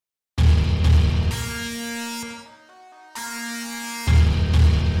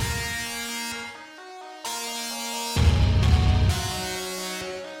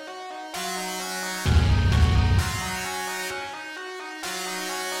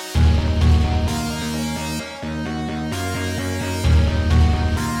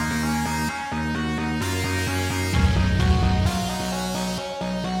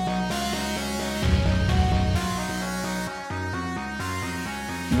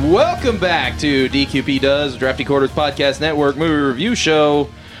Welcome back to DQP Does, Drafty Quarters Podcast Network movie review show,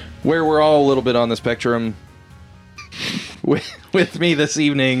 where we're all a little bit on the spectrum. With me this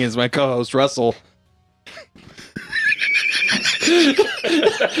evening is my co-host, Russell.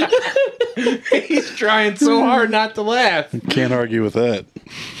 He's trying so hard not to laugh. Can't argue with that.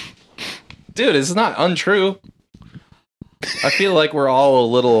 Dude, it's not untrue. I feel like we're all a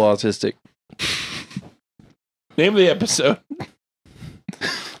little autistic. Name of the episode.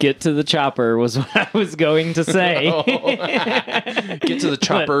 Get to the chopper was what I was going to say. Get to the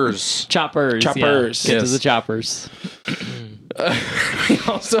choppers. Choppers. Choppers. Yeah. Get Yes. to the choppers. We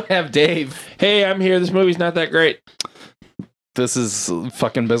also have Dave. Hey, I'm here. This movie's not that great. This is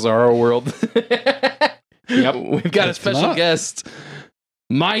fucking Bizarro World. Yep. We've got a It's special not. guest,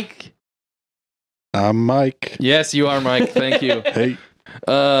 Mike. I'm Mike. Yes, you are Mike. Thank you. Hey,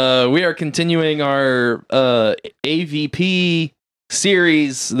 We are continuing our AVP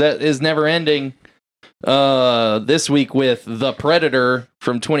series that is never ending. This week with The Predator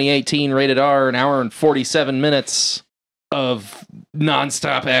from 2018, rated R, an hour and 47 minutes of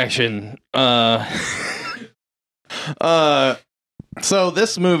nonstop action. So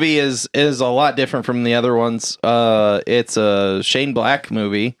this movie is a lot different from the other ones. It's a Shane Black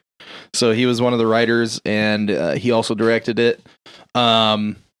movie. So he was one of the writers, and he also directed it.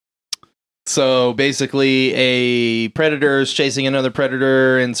 So basically, a predator is chasing another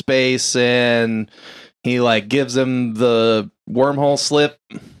predator in space, and he like gives him the wormhole slip,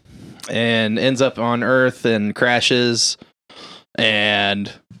 and ends up on Earth and crashes,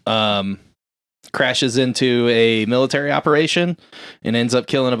 and crashes into a military operation, and ends up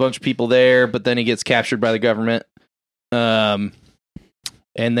killing a bunch of people there. But then he gets captured by the government.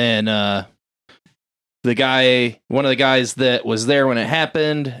 And then one of the guys that was there when it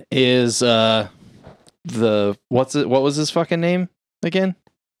happened is what was his fucking name again?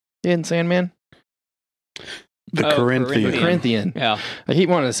 In Sandman? the Oh, Corinthian. Corinthian. Yeah. I keep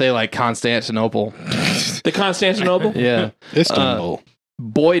wanting to say like Constantinople. The Constantinople? Yeah. Istanbul.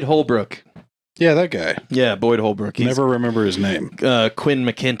 Boyd Holbrook. Yeah, that guy. Yeah, Boyd Holbrook. He's Never remember his name. Quinn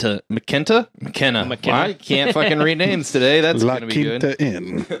McKenna. McKenna? McKenna. I can't fucking read names today. That's La going to be good. Quinta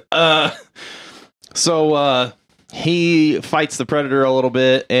Inn. So he fights the Predator a little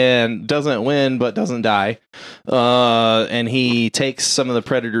bit and doesn't win, but doesn't die. And he takes some of the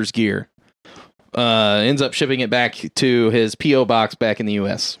Predator's gear. Ends up shipping it back to his P.O. box back in the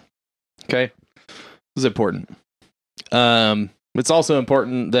U.S. Okay? This is important. It's also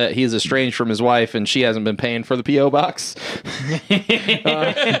important that he's estranged from his wife and she hasn't been paying for the P.O. box.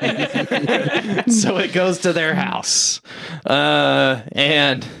 So it goes to their house.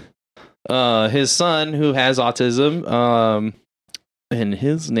 And his son, who has autism, and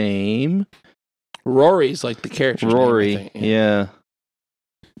his name... Rory's like the character. Rory. Yeah.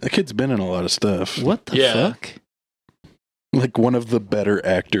 That kid's been in a lot of stuff. What the Yeah. fuck? Like one of the better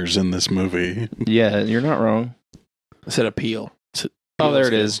actors in this movie. Yeah, you're not wrong. I said appeal. Oh, there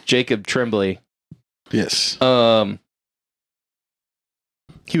it is. Jacob Tremblay. Yes.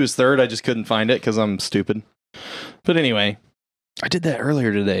 He was third. I just couldn't find it because I'm stupid. But anyway, I did that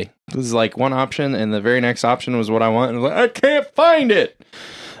earlier today. This is like one option, and the very next option was what I want. And I was like, I can't find it.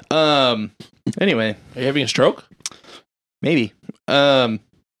 Anyway, Are you having a stroke? maybe.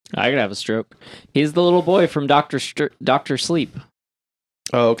 I could have a stroke. He's the little boy from Doctor Sleep.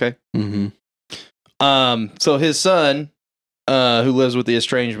 Oh, okay. Mm-hmm. So his son, who lives with the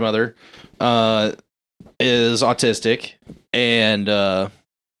estranged mother, is autistic, and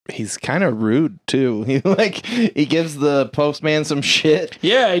he's kind of rude too. He gives the postman some shit.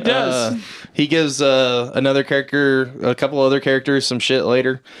 Yeah, he does. He gives another character, a couple other characters, some shit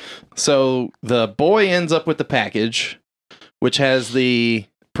later. So the boy ends up with the package, which has the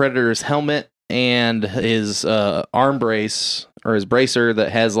Predator's helmet and his arm brace, or his bracer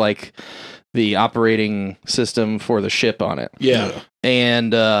that has like the operating system for the ship on it. Yeah.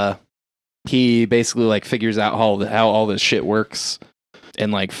 And he basically like figures out how all this shit works,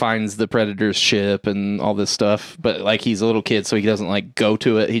 and like finds the Predator's ship and all this stuff. But like he's a little kid, so he doesn't like go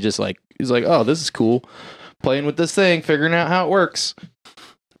to it. He's like, oh, this is cool, playing with this thing, figuring out how it works.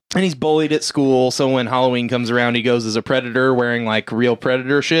 And he's bullied at school, so when Halloween comes around, he goes as a predator wearing like real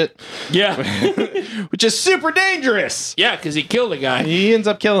predator shit, Yeah. which is super dangerous. Yeah, because he killed a guy. He ends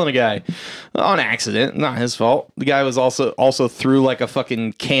up killing a guy on accident, not his fault. The guy was also threw like a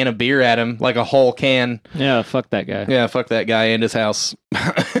fucking can of beer at him, like a whole can. Yeah, fuck that guy. Yeah, fuck that guy and his house. Yep.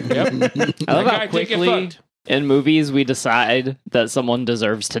 I love That how guy take it quickly fucked. in movies we decide that someone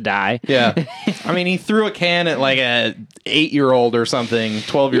deserves to die. Yeah. I mean, he threw a can at like a 8-year-old or something,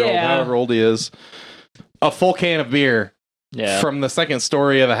 12-year-old, Yeah. however old he is. A full can of beer. Yeah. from the second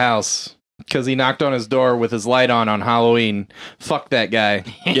story of a house because he knocked on his door with his light on Halloween. Fuck that guy.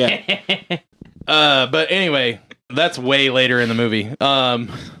 Yeah. But anyway, that's way later in the movie.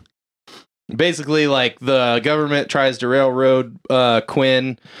 Basically, like, the government tries to railroad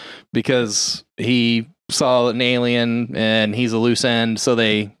Quinn because he saw an alien and he's a loose end, so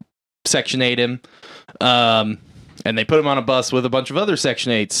they Section 8 him. And they put him on a bus with a bunch of other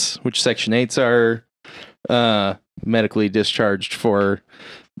Section 8s, which Section 8s are medically discharged for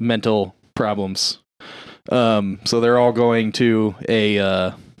mental problems. So they're all going to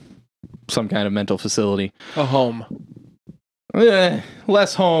a some kind of mental facility. A home.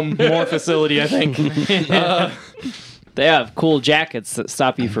 Less home, more facility, I think. They have cool jackets that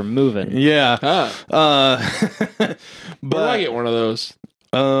stop you from moving. Yeah. Where do I But get one of those?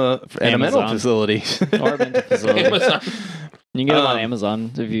 at a mental Amazon. facility. Or mental facility. Amazon. You can get them on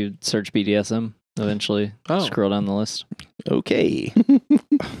Amazon if you search BDSM. Eventually, scroll down the list. Okay.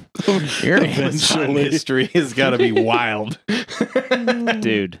 Your Amazon Eventually. history has got to be wild.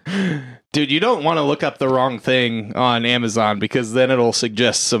 Dude. Dude, you don't want to look up the wrong thing on Amazon because then it'll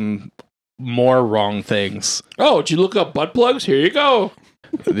suggest some more wrong things. Oh, did you look up butt plugs? Here you go.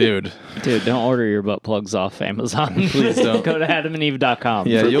 Dude. Dude, don't order your butt plugs off Amazon. Please don't. Go to adamandeve.com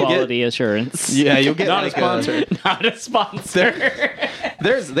Yeah, for you'll get- quality assurance. Yeah, you'll get Not a like sponsor. Not a sponsor.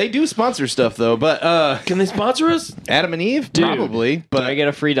 they do sponsor stuff though, but Can they sponsor us? Adam and Eve Dude. probably, Do I but get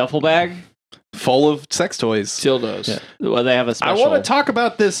a free duffel bag? full of sex toys. Dildos. Well, they have a I special. want to talk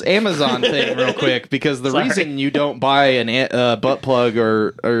about this Amazon thing real quick because the Sorry. reason you don't buy an butt plug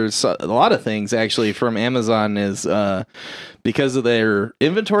or a lot of things actually from Amazon is because of their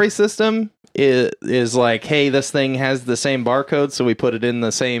inventory system. It is like, hey, this thing has the same barcode, so we put it in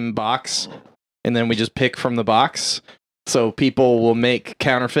the same box, and then we just pick from the box. So people will make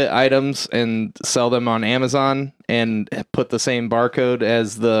counterfeit items and sell them on Amazon and put the same barcode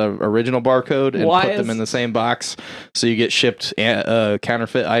as the original barcode and Why put them is- in the same box. So you get shipped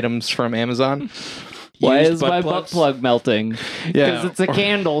counterfeit items from Amazon. Why Used is my butt plugs? plug melting? Because Yeah. it's a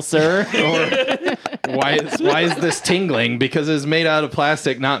candle, sir. Why is this tingling? Because it's made out of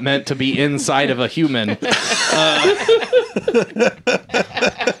plastic, not meant to be inside of a human.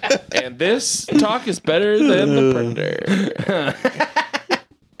 And this talk is better than the Predator.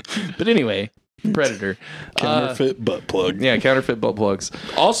 But anyway, Predator. Counterfeit butt plug. Yeah, counterfeit butt plugs.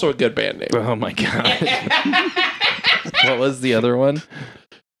 Also a good band name. Oh my god. What was the other one?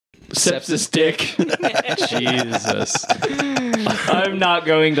 Sepsis dick. Jesus. I'm not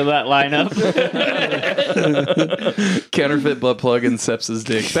going to that lineup. Counterfeit butt plug and sepsis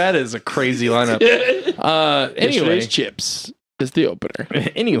dick. That is a crazy lineup. Anyway, Yesterday's chips is the opener.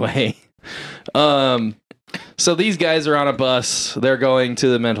 anyway, so these guys are on a bus. They're going to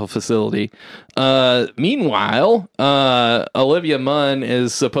the mental facility. Meanwhile, Olivia Munn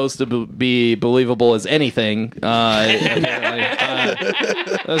is supposed to be believable as anything, apparently.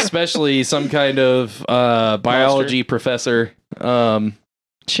 Especially some kind of biology professor.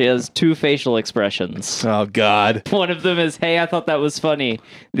 She has two facial expressions. Oh God. One of them is, hey, I thought that was funny.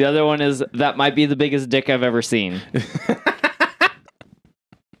 The other one is, that might be the biggest dick I've ever seen.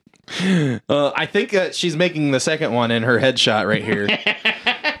 I think she's making the second one in her headshot right here.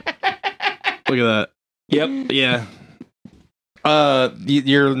 Look at that. Yep. Yeah.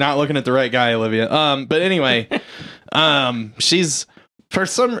 You're not looking at the right guy, Olivia. But anyway, she's for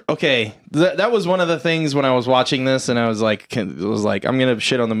some. Okay, that was one of the things when I was watching this, and I was like, I'm gonna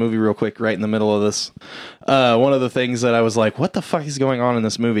shit on the movie real quick right in the middle of this. One of the things that I was like, what the fuck is going on in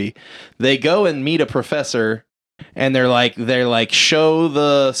this movie? They go and meet a professor. And they're like show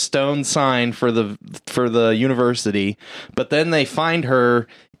the stone sign for the university, but then they find her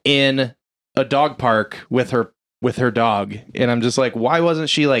in a dog park with her dog, and I'm just like, why wasn't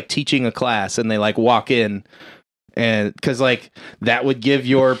she like teaching a class? And they like walk in, and because like that would give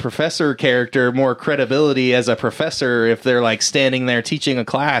your professor character more credibility as a professor if they're like standing there teaching a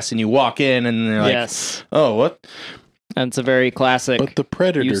class, and you walk in and they're like, Yes. oh, what? And it's a very classic, But the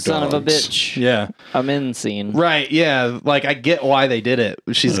predator you dogs. son of a bitch. Yeah. I'm in scene. Right, yeah, like I get why they did it.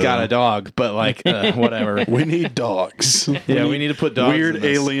 She's got a dog, but like whatever. We need dogs. Yeah, we need to put dogs weird in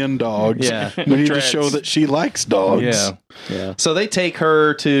this. alien dogs. Yeah. We need to Dreads. show that she likes dogs. Yeah. Yeah. So they take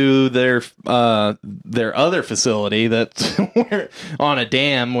her to their other facility that's on a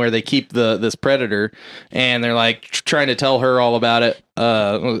dam where they keep this predator, and they're like trying to tell her all about it,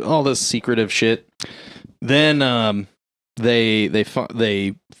 all this secretive shit. Then they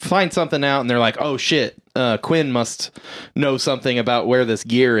find something out, and they're like, oh shit, Quinn must know something about where this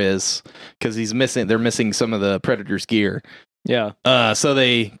gear is because they're missing some of the predator's gear. Yeah. So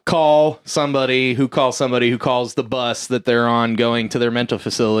they call somebody who calls the bus that they're on going to their mental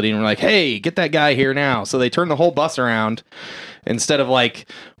facility, and we're like, hey, get that guy here now. So they turn the whole bus around instead of like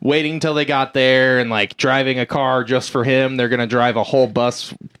waiting till they got there and like driving a car just for him. They're gonna drive a whole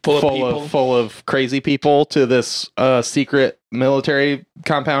bus full of crazy people to this secret military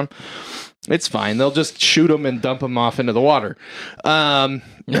compound. It's fine. They'll just shoot them and dump them off into the water. But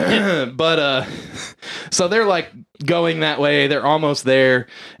so they're like going that way. They're almost there,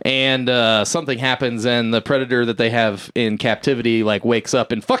 and something happens, and the predator that they have in captivity like wakes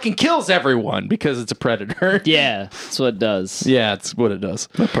up and fucking kills everyone because it's a predator. Yeah, that's what it does. Yeah, it's what it does.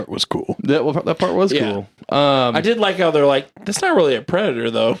 That part was cool. That part was Yeah. cool. I did like how they're like, that's not really a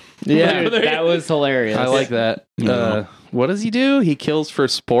predator, though. Yeah, Dude, that was hilarious. I like that. Yeah. What does he do? He kills for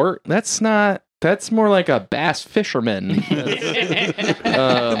sport? That's more like a bass fisherman.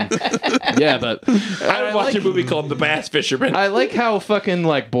 Yeah, but I would watch a movie called The Bass Fisherman. I like how fucking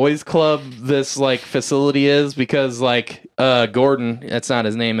like boys club this like facility is, because like Gordon, that's not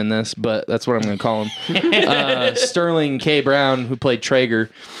his name in this, but that's what I'm gonna call him. Sterling K. Brown, who played Traeger.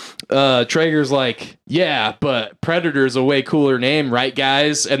 Traeger's like, yeah, but Predator's a way cooler name, right,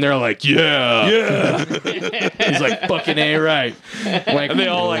 guys? And they're like, yeah. He's like, fucking A, right. Like, and they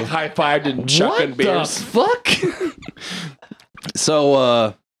all like high-fived and chucking what beers. the fuck?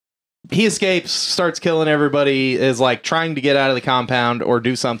 So he escapes, starts killing everybody, is like trying to get out of the compound or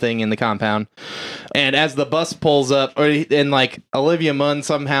do something in the compound. And as the bus pulls up, and like Olivia Munn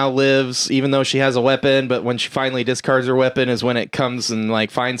somehow lives, even though she has a weapon, but when she finally discards her weapon is when it comes and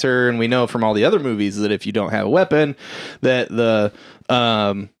like finds her. And we know from all the other movies that if you don't have a weapon, that the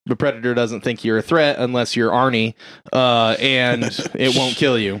predator doesn't think you're a threat unless you're Arnie, and it won't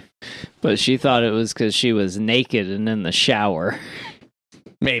kill you. But she thought it was because she was naked and in the shower.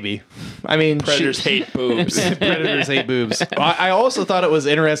 Maybe. I mean, Predators hate boobs. Predators hate boobs. I also thought it was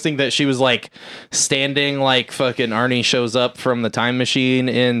interesting that she was like standing like fucking Arnie shows up from the time machine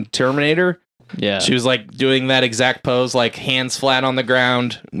in Terminator. Yeah. She was like doing that exact pose, like hands flat on the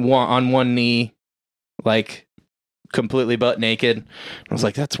ground, on one knee, like completely butt naked. I was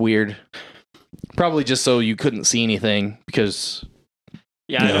like, that's weird. Probably just so you couldn't see anything, because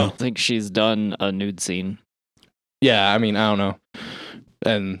I don't think she's done a nude scene. yeah, I mean, I don't know.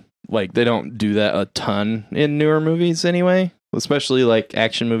 And like they don't do that a ton in newer movies anyway, especially like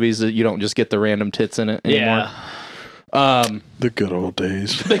action movies that you don't just get the random tits in it anymore. The good old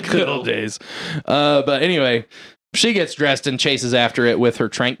days. The good old days. But anyway, she gets dressed and chases after it with her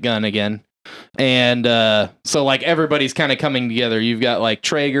tranq gun again. And so like everybody's kind of coming together. You've got like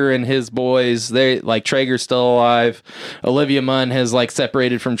Traeger and his boys. They like Traeger's still alive. Olivia Munn has like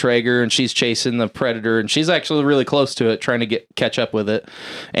separated from Traeger, and she's chasing the predator, and she's actually really close to it, trying to catch up with it.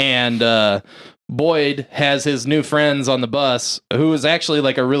 And Boyd has his new friends on the bus, who is actually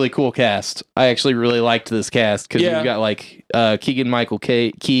like a really cool cast. I actually really liked this cast, because you've got like Keegan-Michael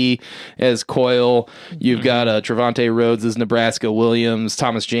Key as Coyle. You've got Trevante Rhodes as Nebraska Williams,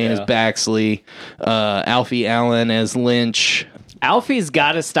 Thomas Jane as Baxley, Alfie Allen as Lynch. Alfie's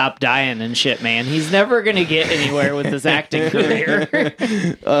got to stop dying and shit, man. He's never going to get anywhere with his acting career.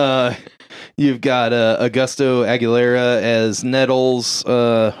 You've got Augusto Aguilera as Nettles.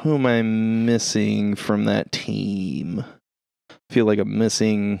 Who am I missing from that team? I feel like I'm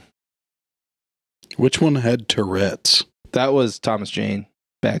missing. Which one had Tourette's? That was Thomas Jane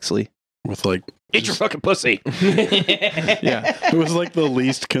Baxley. With like, Eat your fucking pussy. Yeah. it was like the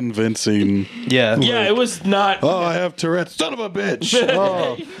least convincing. Yeah. Yeah, it was not. Oh, I have Tourette's. Son of a bitch.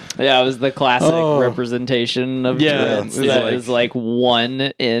 Oh. Yeah, it was the classic representation of Tourette's. it's That like- is like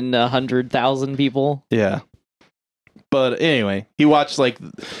 1 in 100,000 people. Yeah. But anyway, he watched like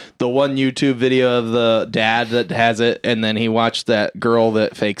the one YouTube video of the dad that has it, and then he watched that girl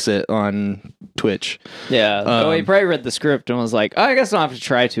that fakes it on Twitch. Yeah. He probably read the script and was like, I guess I don't have to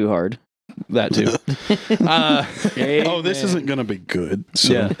try too hard. That too. Oh, this isn't going to be good.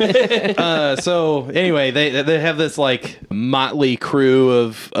 So. Yeah. So anyway, they have this like motley crew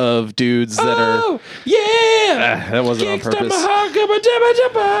of dudes that are. Yeah! That wasn't on purpose.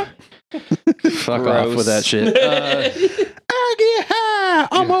 Fuck Gross. off with that shit. I get high,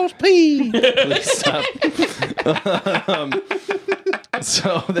 almost pee. Please stop.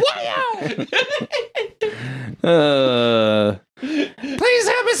 So please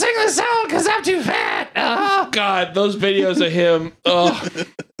help me sing this song because I'm too fat. God, those videos of him. Oh,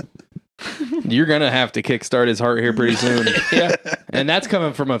 You're gonna have to kickstart his heart here pretty soon. Yeah, and that's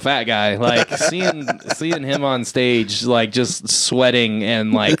coming from a fat guy. Like seeing him on stage, like just sweating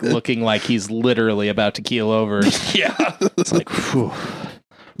and like looking like he's literally about to keel over. yeah. It's like, whew,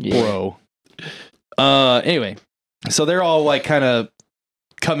 bro. Anyway, So they're all like kind of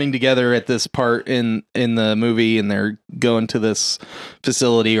coming together at this part in the movie, and they're going to this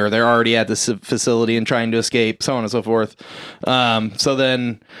facility, or they're already at this facility and trying to escape, so on and so forth. So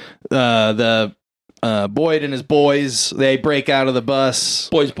then the Boyd and his boys, they break out of the bus,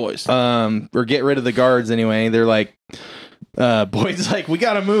 Boys. or get rid of the guards anyway. They're like, Boyd's like, we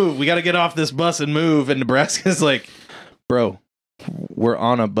gotta move, we gotta get off this bus and move, and Nebraska's like, bro, we're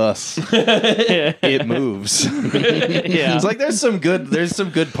on a bus. It moves. Yeah. It's like there's some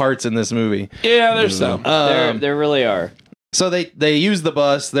good parts in this movie. Yeah, there's some. There really are. So they use the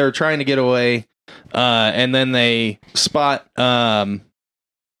bus. They're trying to get away, and then they spot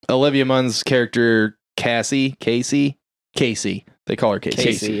Olivia Munn's character Casey. They call her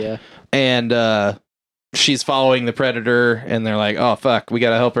Casey, yeah. And she's following the predator, and they're like, oh fuck, we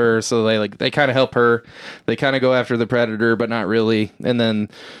gotta help her. So they kind of help her. They kind of go after the predator, but not really. And then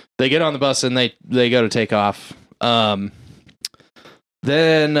they get on the bus and they go to take off. Then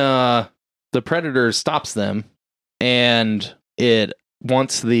the predator stops them, and it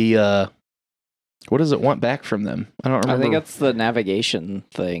wants the what does it want back from them? I don't remember. I think that's the navigation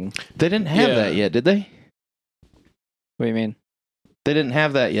thing. They didn't have that yet, did they? What do you mean? They didn't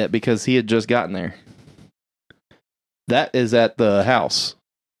have that yet because he had just gotten there. That is at the house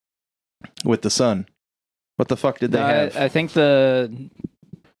with the son. What the fuck did they have? I think the...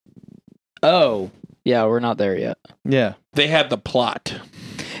 Oh, yeah, we're not there yet. Yeah. They had the plot.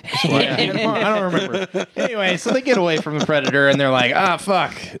 Yeah, I don't remember. Anyway, so they get away from the predator, and they're like, "Ah,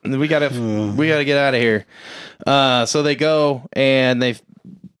 fuck, we gotta get out of here." So they go, and they,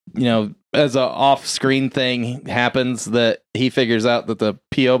 as a off-screen thing happens, that he figures out that the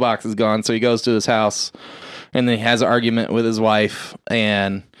PO box is gone, so he goes to his house, and then he has an argument with his wife,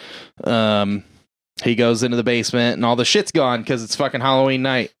 and he goes into the basement, and all the shit's gone because it's fucking Halloween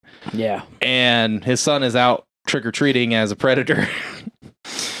night. Yeah, and his son is out trick-or-treating as a predator.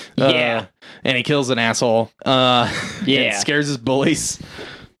 Yeah. And he kills an asshole. And scares his bullies.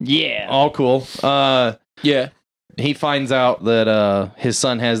 Yeah. All cool. Yeah. He finds out that his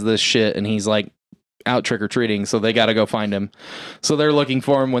son has this shit, and he's like out trick-or-treating, so they gotta go find him. So they're looking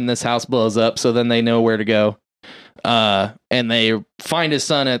for him when this house blows up, so then they know where to go. And they find his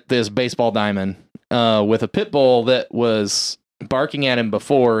son at this baseball diamond with a pit bull that was barking at him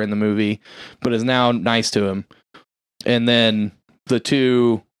before in the movie, but is now nice to him. And then the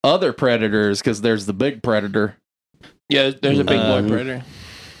two other predators, because there's the big predator. Yeah, there's a big boy predator.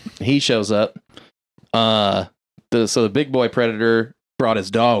 He shows up. So the big boy predator brought his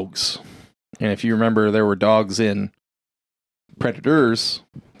dogs. And if you remember, there were dogs in Predators.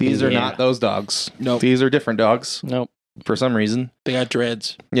 These are not those dogs. Nope. These are different dogs. Nope. For some reason. They got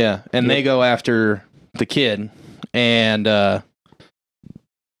dreads. Yeah. And they go after the kid. And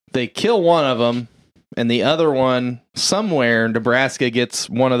they kill one of them. And the other one, somewhere, Nebraska gets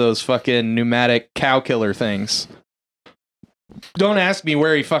one of those fucking pneumatic cow killer things. Don't ask me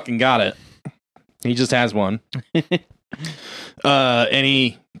where he fucking got it. He just has one. And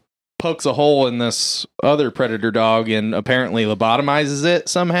he pokes a hole in this other predator dog and apparently lobotomizes it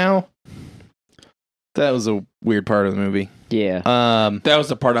somehow. That was a weird part of the movie. Yeah. That was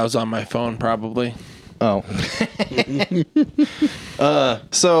the part I was on my phone, probably. Oh.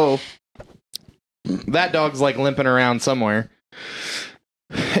 So that dog's like limping around somewhere,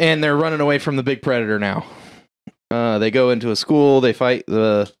 and they're running away from the big predator now. They go into a school. They fight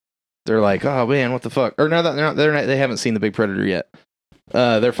they're like, oh man, what the fuck? Or no, they're not. They haven't seen the big predator yet.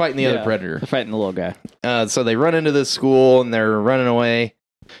 They're fighting the other predator. They're fighting the little guy. So they run into this school and they're running away,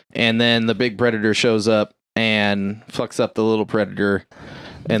 and then the big predator shows up and fucks up the little predator,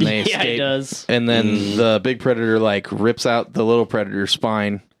 and they escape. He does. And then the big predator like rips out the little predator's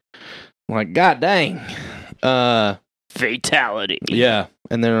spine. I'm like, God dang. Fatality. Yeah.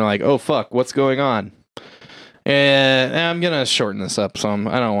 And then they're like, oh fuck, what's going on? And I'm gonna shorten this up some.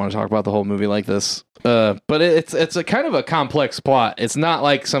 I don't want to talk about the whole movie like this. But it's a kind of a complex plot. It's not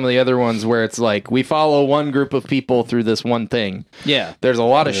like some of the other ones where it's like we follow one group of people through this one thing. Yeah. There's a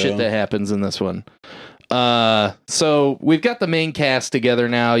lot of shit that happens in this one. So we've got the main cast together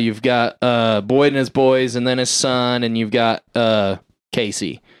now. You've got Boyd and his boys, and then his son, and you've got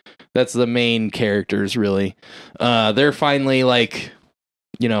Casey. That's the main characters, really. They're finally like,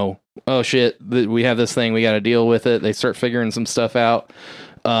 oh shit, we have this thing, we got to deal with it. They start figuring some stuff out.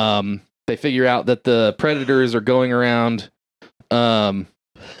 They figure out that the predators are going around and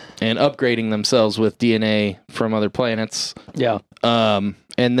upgrading themselves with DNA from other planets. Yeah. And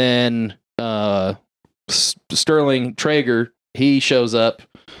then Sterling Traeger, he shows up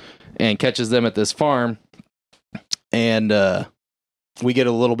and catches them at this farm. And we get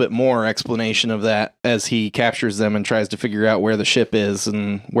a little bit more explanation of that as he captures them and tries to figure out where the ship is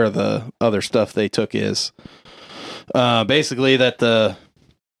and where the other stuff they took is. Basically, that the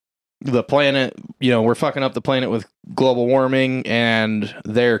planet, we're fucking up the planet with global warming, and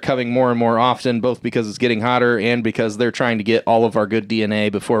they're coming more and more often, both because it's getting hotter and because they're trying to get all of our good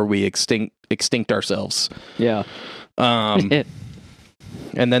DNA before we extinct ourselves. Yeah. And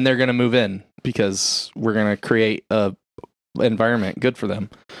then they're going to move in because we're going to create a environment good for them.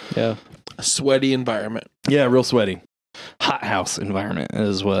 Yeah. A sweaty environment. Yeah, real sweaty. Hot house environment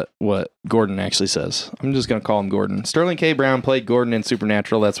is what Gordon actually says. I'm just going to call him Gordon. Sterling K. Brown played Gordon in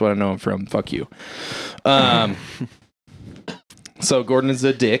Supernatural. That's what I know him from. Fuck you. So Gordon is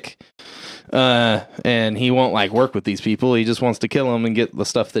a dick. And he won't work with these people. He just wants to kill them and get the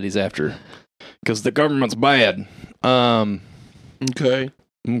stuff that he's after. Because the government's bad. Okay.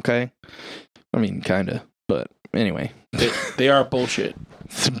 Okay. I mean, kind of. But anyway. They are bullshit.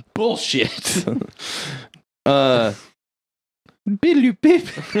 It's bullshit. Biddly bip.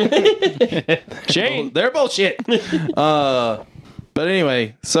 Shane. They're bullshit. But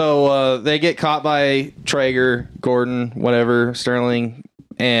anyway, so they get caught by Traeger, Gordon, whatever, Sterling,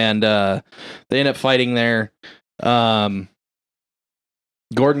 and they end up fighting there. Gordon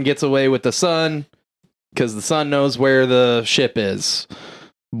gets away with the son because the son knows where the ship is.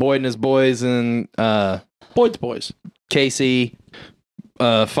 Boyd and his boys and Boyd's boys. Casey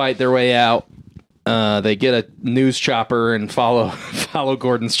fight their way out. They get a news chopper and follow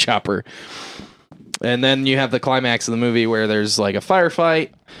Gordon's chopper. And then you have the climax of the movie where there's a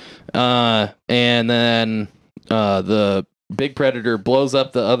firefight. And then the big predator blows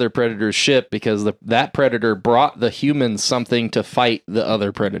up the other predator's ship because that predator brought the humans something to fight the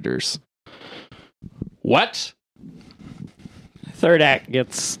other predators. What? Third act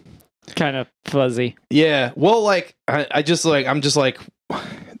gets kind of fuzzy. Yeah. Well, I'm just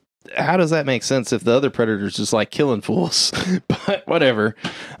how does that make sense if the other predator's just killing fools? But whatever.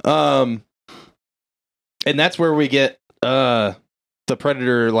 And that's where we get the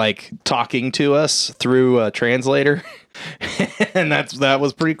predator talking to us through a translator. And that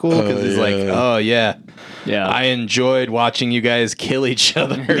was pretty cool because he's oh yeah, I enjoyed watching you guys kill each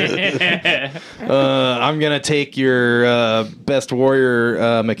other. I'm gonna take your best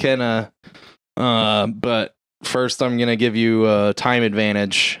warrior, McKenna, but first I'm gonna give you a time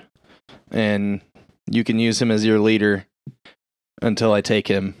advantage, and you can use him as your leader until I take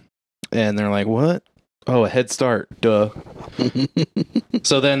him. And they're like, what? Oh, a head start. Duh.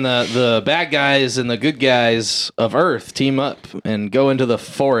 So then the bad guys and the good guys of Earth team up and go into the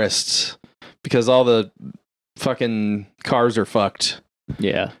forests because all the fucking cars are fucked.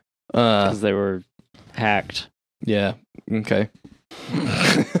 Yeah. Because they were hacked. Yeah. Okay.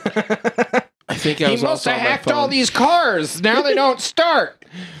 I think I was also on my phone. these cars. Now they don't start.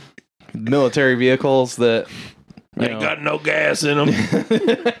 Military vehicles that ain't got no gas in them.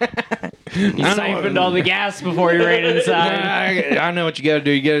 You siphoned all the gas before you ran inside. I know what you got to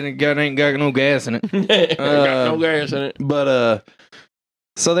do. You ain't got no gas in it. Got no gas in it. But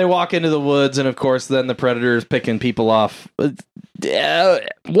so they walk into the woods, and of course, then the predator is picking people off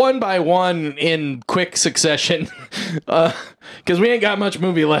one by one in quick succession. Because we ain't got much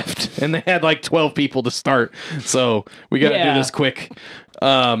movie left, and they had 12 people to start, so we got to do this quick.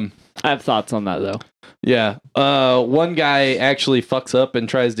 I have thoughts on that though. Yeah. One guy actually fucks up and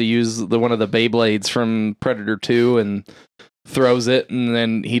tries to use one of the Beyblades from Predator 2 and throws it, and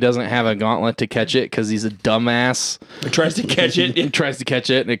then he doesn't have a gauntlet to catch it because he's a dumbass. He tries to catch it. He tries to catch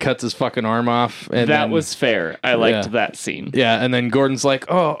it, and it cuts his fucking arm off. And that was fair. I liked that scene. Yeah, and then Gordon's like,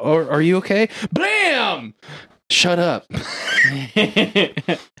 oh, are you okay? Blam! Shut up.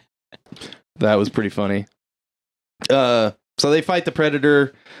 That was pretty funny. So they fight the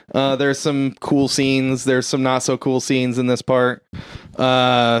Predator. There's some cool scenes. There's some not so cool scenes in this part.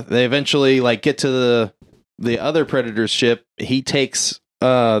 They eventually get to the other Predator's ship. He takes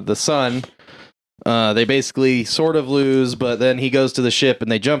the son. They basically sort of lose, but then he goes to the ship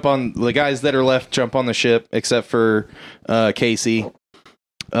and they jump on the guys that are left. Jump on the ship except for Casey.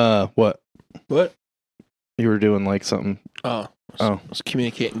 What? You were doing something. I was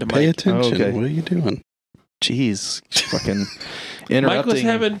communicating to Mike. Pay attention. Okay. What are you doing? Jeez, fucking interrupting. Mike was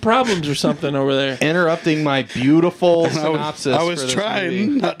having problems or something over there. Interrupting my beautiful synopsis. I was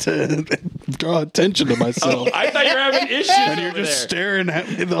trying not to draw attention to myself. I thought you were having issues. And you're over just there. staring at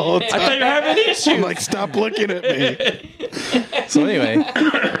me the whole time. I thought you were having issues. I'm like, stop looking at me. So anyway,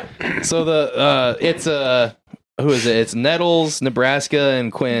 so it's who is it? It's Nettles, Nebraska,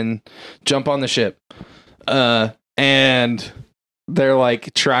 and Quinn jump on the ship, and they're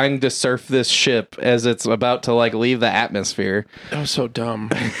like trying to surf this ship as it's about to like leave the atmosphere. That was so dumb.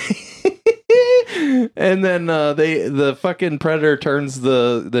 And then the fucking Predator turns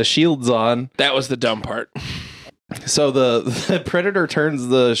the shields on. That was the dumb part. So the Predator turns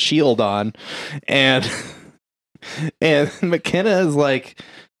the shield on, and McKenna is like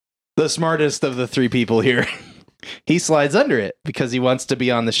the smartest of the three people here. He slides under it because he wants to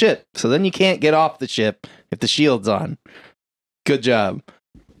be on the ship. So then you can't get off the ship if the shield's on. Good job.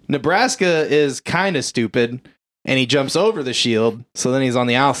 Nebraska is kind of stupid, and he jumps over the shield, so then he's on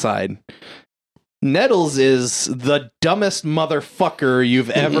the outside. Nettles is the dumbest motherfucker you've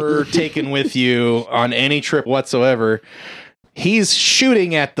ever taken with you on any trip whatsoever. He's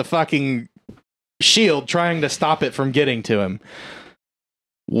shooting at the fucking shield, trying to stop it from getting to him.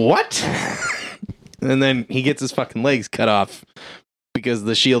 What? And then he gets his fucking legs cut off because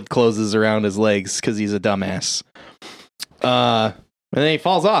the shield closes around his legs because he's a dumbass. And then he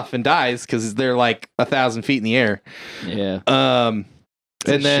falls off and dies because they're like 1,000 feet in the air. Yeah. It's And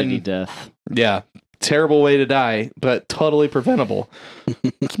a then shitty death. yeah, terrible way to die, but totally preventable.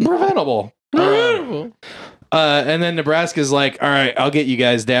 It's preventable. And then Nebraska's like, all right, I'll get you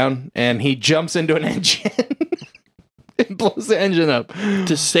guys down. And he jumps into an engine and blows the engine up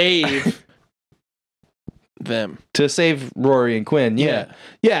To save them. to save Rory and Quinn. Yeah.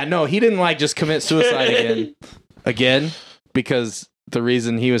 Yeah, no, he didn't like just commit suicide again, because the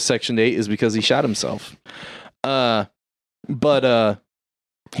reason he was Section 8 is because he shot himself. But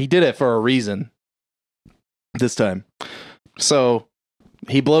he did it for a reason this time. So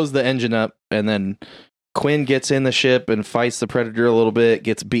he blows the engine up, and then Quinn gets in the ship and fights the Predator a little bit,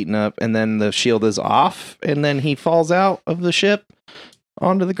 gets beaten up, and then the shield is off, and then he falls out of the ship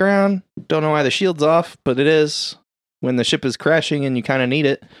onto the ground. Don't know why the shield's off, but it is when the ship is crashing and you kind of need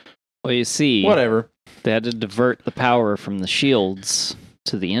it. Well, you see, Whatever. they had to divert the power from the shields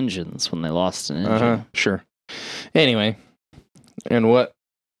to the engines when they lost an engine. Sure. Anyway, and what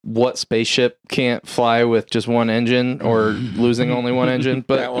spaceship can't fly with just one engine or losing only one engine?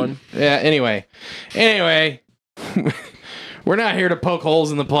 But That one. Yeah. Anyway, we're not here to poke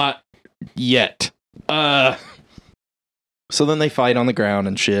holes in the plot yet. So then they fight on the ground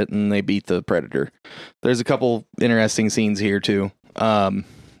and shit, and they beat the Predator. There's a couple interesting scenes here too.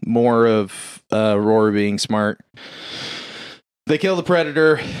 More of Rory being smart. They kill the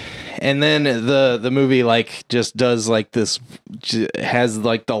Predator, and then the movie like just does like this, has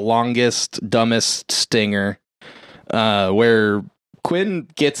like the longest, dumbest stinger, where Quinn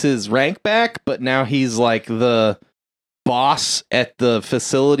gets his rank back, but now he's like the boss at the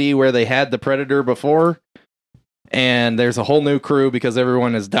facility where they had the Predator before. And there's a whole new crew because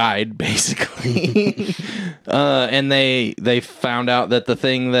everyone has died, basically. And they found out that the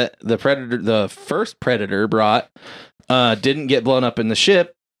thing that the first Predator brought, didn't get blown up in the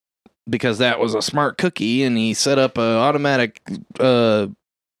ship because that was a smart cookie, and he set up an automatic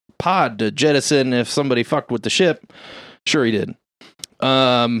pod to jettison if somebody fucked with the ship. Sure, he did.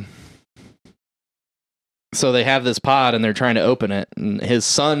 So they have this pod and they're trying to open it. And his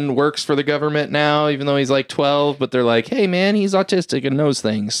son works for the government now, even though he's like 12. But they're like, hey, man, he's autistic and knows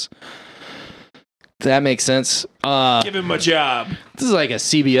things. That makes sense. Give him a job. This is like a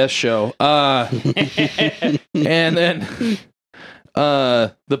CBS show. And then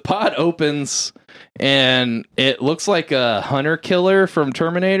the pod opens and it looks like a hunter killer from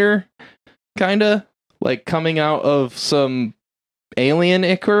Terminator, kind of like coming out of some alien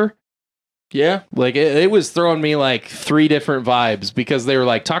ichor. Yeah. Like it was throwing me like three different vibes because they were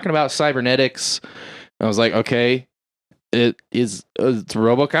like talking about cybernetics. I was like, okay, it's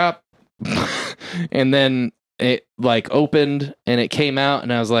RoboCop. And then it like opened and it came out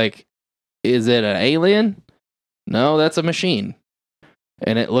and I was like, is it an alien? No, that's a machine.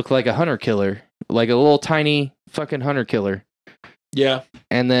 And it looked like a hunter killer, like a little tiny fucking hunter killer. Yeah.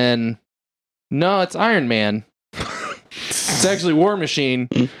 And then, no, it's Iron Man. It's actually War Machine.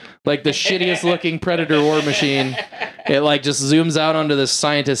 Like the shittiest looking Predator War Machine. It like just zooms out onto this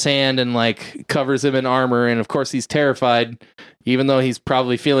scientist's hand and like covers him in armor. And of course he's terrified, even though he's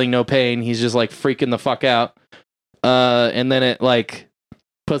probably feeling no pain. He's just like freaking the fuck out. And then it like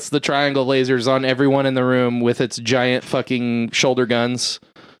puts the triangle lasers on everyone in the room with its giant fucking shoulder guns.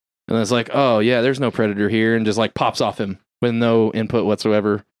 And it's like, oh yeah, there's no Predator here. And just like pops off him with no input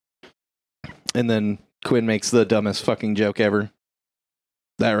whatsoever. And then Quinn makes the dumbest fucking joke ever.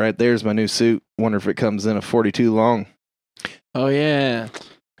 That right there's my new suit. Wonder if it comes in a 42 long. Oh, yeah.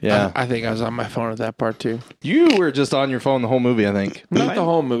 Yeah. I think I was on my phone at that part, too. You were just on your phone the whole movie, I think. Not the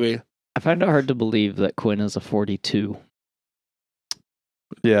whole movie. I find it hard to believe that Quinn is a 42.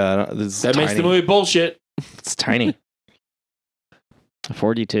 Yeah, this is That makes the tiny. movie bullshit. It's tiny.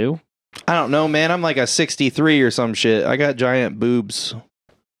 42? I don't know, man. I'm like a 63 or some shit. I got giant boobs.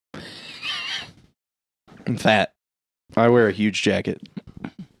 I'm fat. I wear a huge jacket.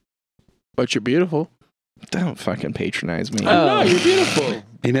 But you're beautiful. Don't fucking patronize me. No, you're beautiful.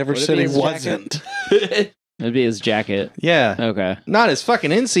 He never Would it said be he his wasn't. It'd be his jacket. Yeah. Okay. Not his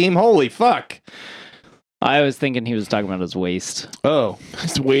fucking inseam. Holy fuck. I was thinking he was talking about his waist. Oh.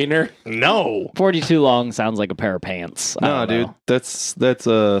 It's wiener. No. 42 long sounds like a pair of pants. I No, don't dude. know.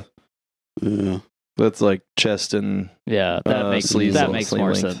 That's like chest and Yeah, that makes sleeves that and makes sleeve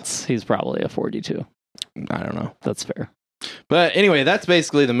more length. sense. He's probably a 42. I don't know. That's fair. But anyway, that's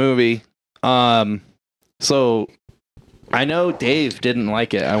basically the movie. So I know Dave didn't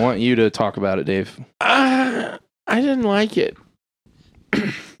like it. I want you to talk about it, Dave. I didn't like it.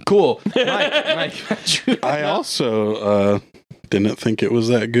 Cool. Mike. I also didn't think it was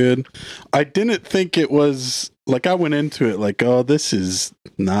that good. I didn't think it was like I went into it like, oh, this is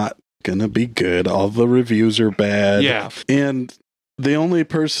not gonna be good. All the reviews are bad. Yeah. And the only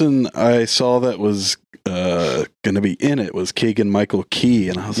person I saw that was gonna be in it was Keegan-Michael Key,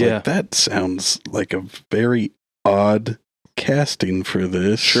 and I was Yeah. like, that sounds like a very odd casting for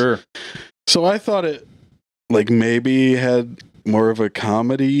this. Sure. So I thought it like maybe had more of a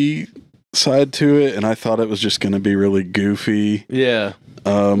comedy side to it, and I thought it was just going to be really goofy. Yeah.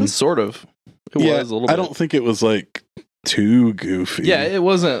 Sort of. It Yeah, was a little bit. I don't think it was like too goofy. Yeah, it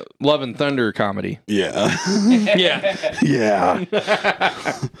wasn't Love and Thunder comedy. Yeah. Yeah. Yeah.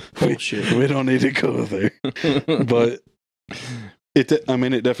 Bullshit. We don't need to go there. But it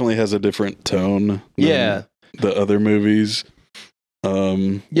definitely has a different tone than Yeah. the other movies.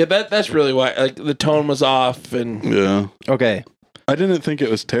 Yeah, that's really why. Like the tone was off, and Yeah. Okay. I didn't think it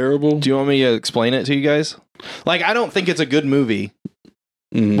was terrible. Do you want me to explain it to you guys? Like, I don't think it's a good movie,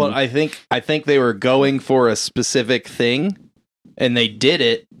 Mhm. but I think they were going for a specific thing, and they did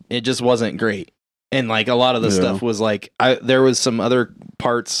it. It just wasn't great. And like a lot of the Yeah. stuff was like, there was some other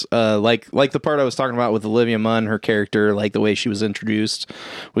parts, like the part I was talking about with Olivia Munn, her character, like the way she was introduced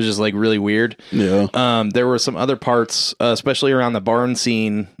was just like really weird. Yeah. There were some other parts, especially around the barn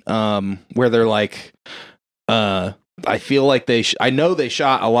scene, where they're like, I feel like I know they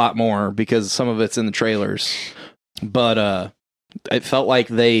shot a lot more because some of it's in the trailers, but it felt like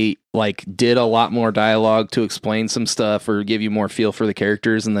they like did a lot more dialogue to explain some stuff or give you more feel for the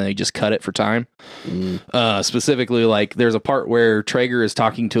characters, and then they just cut it for time. Specifically, like there's a part where Traeger is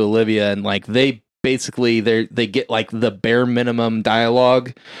talking to Olivia, and like they get like the bare minimum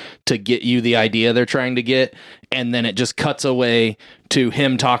dialogue to get you the idea they're trying to get, and then it just cuts away to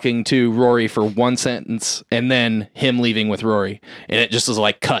him talking to Rory for one sentence and then him leaving with Rory, and it just is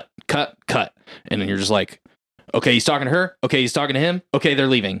like cut, and then you're just like, okay, he's talking to her, okay, he's talking to him, okay, they're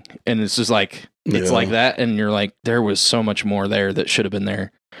leaving, and it's just like it's Yeah. like that, and you're like, there was so much more there that should have been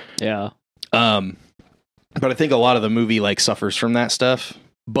there. Yeah. But I think a lot of the movie like suffers from that stuff.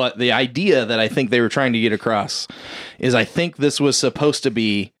 But the idea that I think they were trying to get across is I think this was supposed to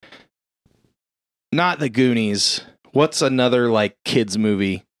be not the Goonies. What's another like kids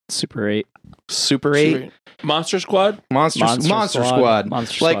movie? Super 8. Super 8? Monster Squad. Monster Squad.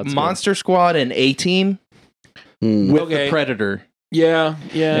 Monster Like Squad's Monster Squad and A-Team Mm. with Okay. the Predator. Yeah.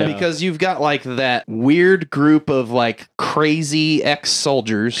 Yeah. Because you've got like that weird group of like crazy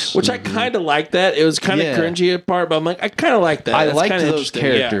ex-soldiers. Which I kind of like that. It was kind of Yeah. cringy at part, but I'm like, I kind of like that. I That's liked kinda those interesting.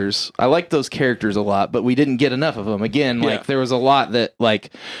 characters. I liked those characters a lot, but we didn't get enough of them. Again, like Yeah. there was a lot that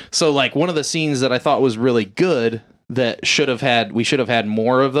like, so like one of the scenes that I thought was really good that we should have had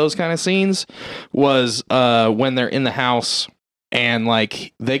more of those kind of scenes was when they're in the house and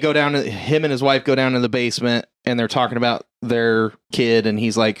like they go down, him and his wife go down to the basement and they're talking about their kid, and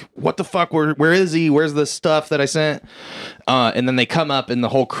he's like, what the fuck, where is he, where's the stuff that I sent, and then they come up and the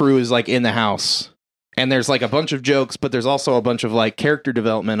whole crew is like in the house, and there's like a bunch of jokes, but there's also a bunch of like character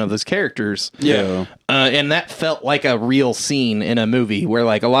development of those characters, Yeah. and that felt like a real scene in a movie where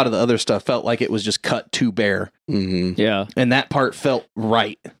like a lot of the other stuff felt like it was just cut to bare, Mhm. Yeah. and that part felt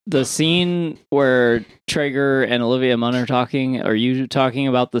right. The scene where Traeger and Olivia Munn are talking, are you talking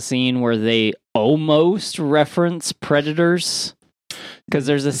about the scene where they almost reference Predators? Because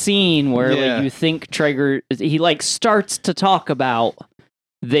there's a scene where Yeah. like you think Traeger, he like starts to talk about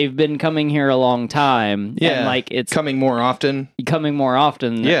they've been coming here a long time. Yeah. And like it's Coming more often. coming more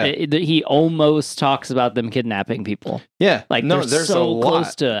often. Yeah. He almost talks about them kidnapping people. Yeah, Like no, they're there's so a lot.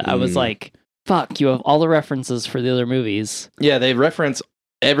 close to it. I was Mm. like, fuck, you have all the references for the other movies. Yeah, they reference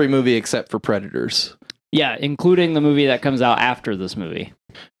every movie except for Predators. Yeah, including the movie that comes out after this movie,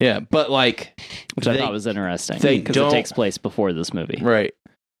 Yeah, but like, which I thought was interesting they because it don't- takes place before this movie. right.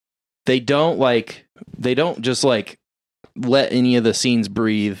 They don't just like let any of the scenes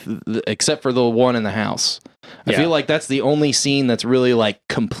breathe except for the one in the house. I feel like that's the only scene that's really like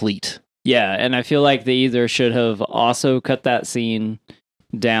complete. Yeah, and I feel like they either should have also cut that scene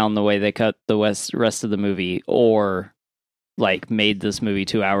down the way they cut the rest of the movie, or like made this movie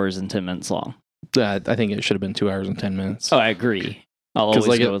 2 hours and 10 minutes long. I think it should have been 2 hours and 10 minutes. Oh, I agree. I'll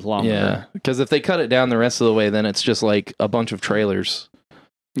always go with longer. Yeah, because if they cut it down the rest of the way, then it's just like a bunch of trailers.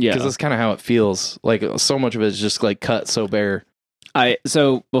 Yeah, because that's kind of how it feels. Like so much of it is just like cut so bare.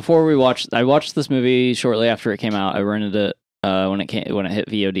 So before I watched this movie shortly after it came out. I rented it when it hit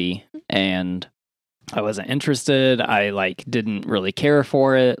VOD, and I wasn't interested. I like didn't really care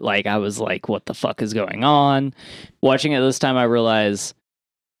for it. Like I was like, what the fuck is going on? Watching it this time, I realized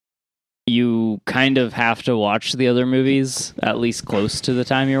you kind of have to watch the other movies at least close to the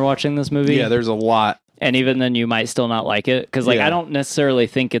time you're watching this movie. Yeah, there's a lot. And even then you might still not like it. Because Yeah. I don't necessarily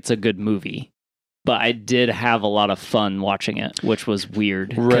think it's a good movie. But I did have a lot of fun watching it, which was weird.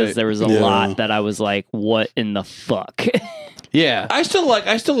 Because Right. there was a lot that I was like, what in the fuck? Yeah. I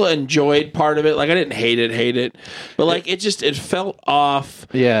still enjoyed part of it. Like I didn't hate it, but like it felt off.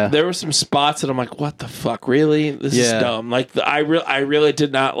 Yeah. There were some spots that I'm like, what the fuck, really? This is Yeah. dumb. Like I really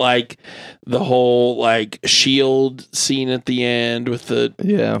did not like the whole like shield scene at the end with the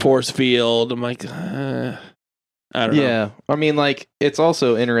Yeah. force field. I'm like, I don't know. Yeah. I mean, like, it's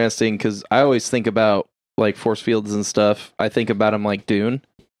also interesting because I always think about like force fields and stuff. I think about them like Dune.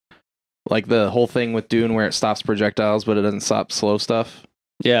 Like the whole thing with Dune where it stops projectiles, but it doesn't stop slow stuff.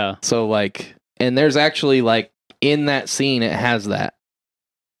 Yeah. So, like, and there's actually, like, in that scene, it has that.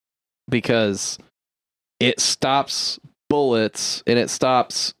 Because it stops bullets and it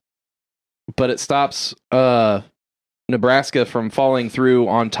stops Nebraska from falling through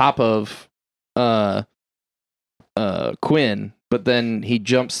on top of Quinn, but then he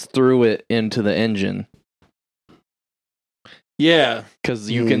jumps through it into the engine Yeah. because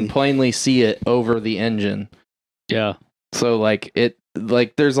you can plainly see it over the engine. Yeah. So like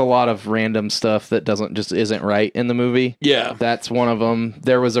there's a lot of random stuff that isn't right in the movie. Yeah. That's one of them.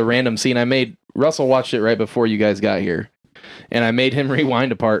 There was a random scene Russell watched it right before you guys got here, and I made him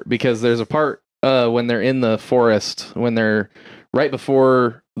rewind a part because there's a part when they're in the forest, when they're right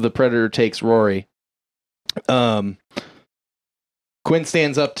before the Predator takes Rory. Quinn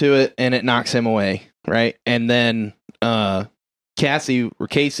stands up to it and it knocks him away, right? And then Casey,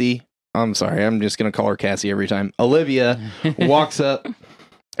 I'm sorry, I'm just gonna call her Cassie every time. Olivia walks up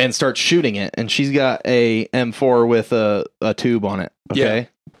and starts shooting it, and she's got a M4 with a tube on it. Okay. Yeah.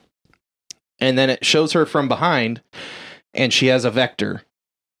 And then it shows her from behind, and she has a Vector,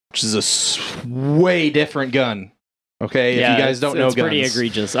 which is a way different gun. Okay, Yeah, if you guys don't know it's guns, pretty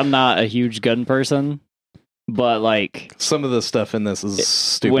egregious. I'm not a huge gun person, but like some of the stuff in this is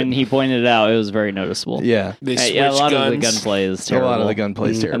stupid. when he pointed it out, it was very noticeable. Yeah, They switch Yeah, a lot guns. of the gunplay is a terrible. lot of the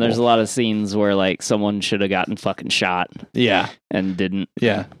gunplay is terrible. And there's a lot of scenes where like someone should have gotten fucking shot yeah, and didn't.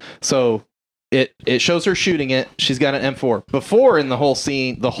 yeah. So it shows her shooting it. She's got an M4. Before in the whole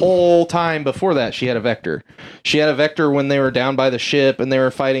scene, the whole time before that, she had a Vector. She had a Vector when they were down by the ship and they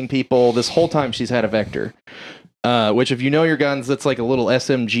were fighting people. This whole time she's had a Vector. Which, if you know your guns, it's like a little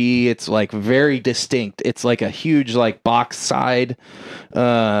SMG. It's like very distinct. It's like a huge like box side.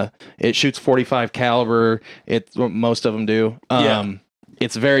 It shoots 45 caliber. It's what most of them do.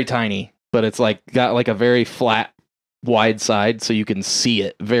 It's very tiny, but it's like got like a very flat, wide side, so you can see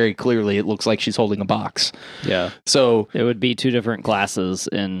it very clearly. It looks like she's holding a box. Yeah. So It would be two different classes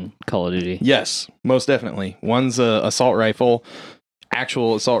in Call of Duty. yes, most definitely. One's a assault rifle,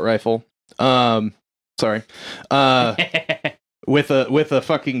 actual assault rifle. Sorry. With a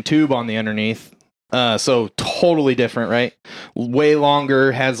fucking tube on the underneath. So totally different, right? Way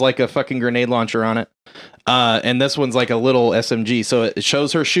longer, has like a fucking grenade launcher on it. And this one's like a little SMG. So it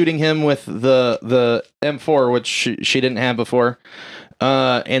shows her shooting him with the M4, which she didn't have before.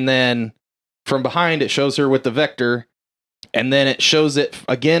 And then from behind, it shows her with the Vector. And then it shows it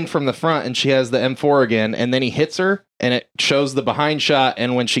again from the front, and she has the M4 again. And then he hits her, and it shows the behind shot.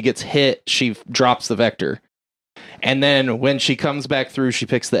 And when she gets hit, she drops the Vector. And then when she comes back through, she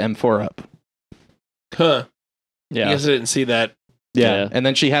picks the M4 up. Huh. I Yeah. guess I didn't see that. Yeah. Yeah. And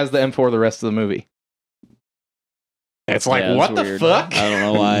then she has the M4 the rest of the movie. It's like, Yeah, what it's the weird. fuck? I don't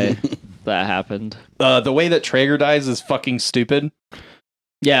know why that happened. The way that Traeger dies is fucking stupid.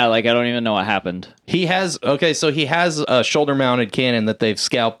 Yeah, like I don't even know what happened. He has a shoulder mounted cannon that they've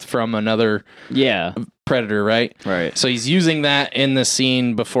scalped from another Yeah. Predator, right? Right. So he's using that in the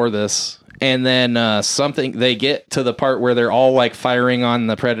scene before this. And then they get to the part where they're all like firing on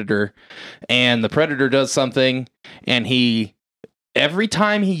the Predator, and the Predator does something, and he every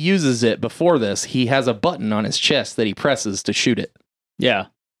time he uses it before this, he has a button on his chest that he presses to shoot it. Yeah.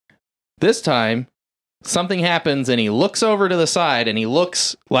 This time, something happens and he looks over to the side and he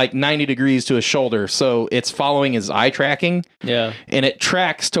looks like 90 degrees to his shoulder. So it's following his eye tracking Yeah. and it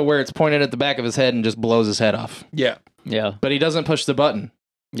tracks to where it's pointed at the back of his head and just blows his head off. Yeah. Yeah. But he doesn't push the button.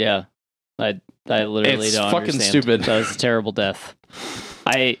 Yeah. I literally It's don't fucking understand. stupid. That was a terrible death.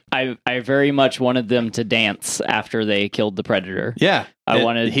 I very much wanted them to dance after they killed the Predator. Yeah. I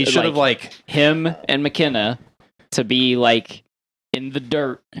wanted he should have like him and McKenna to be like in the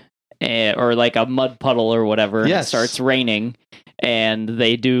dirt or like a mud puddle or whatever. And Yes. it starts raining and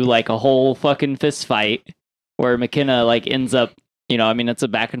they do like a whole fucking fist fight where McKenna like ends up, I mean, it's a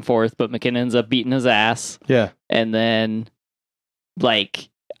back and forth, but McKenna ends up beating his ass. yeah. And then like,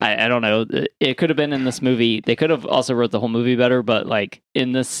 I don't know. It could have been in this movie. They could have also wrote the whole movie better, but like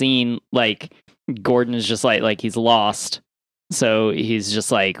in this scene, like Gordon is just like he's lost. So he's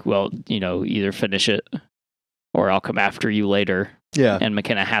just like, well, either finish it or I'll come after you later. Yeah. And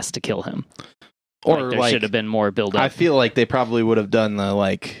McKenna has to kill him. Or there should have been more build up. I feel like they probably would have done the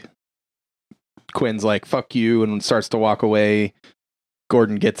like Quinn's like fuck you and starts to walk away.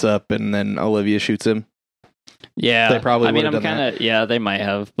 Gordon gets up and then Olivia shoots him. Yeah. They probably I mean, would I'm have done kind of, yeah, they might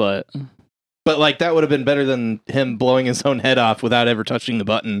have, but like that would have been better than him blowing his own head off without ever touching the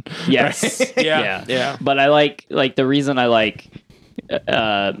button. yes. Yeah. Yeah. But I like the reason I like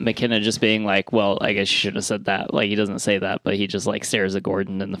McKenna just being like, well, I guess you should have said that. Like he doesn't say that, but he just like stares at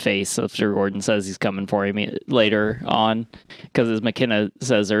Gordon in the face after Gordon says he's coming for him later on. Because as McKenna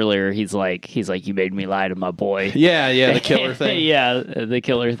says earlier, he's like, you made me lie to my boy. Yeah, the killer thing. Yeah, the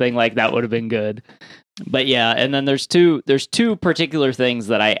killer thing. Like that would have been good. But yeah, and then there's two particular things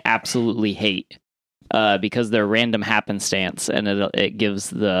that I absolutely hate because they're random happenstance and it gives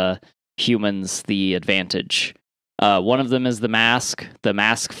the humans the advantage. One of them is the mask. The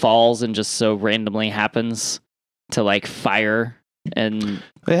mask falls and just so randomly happens to like fire and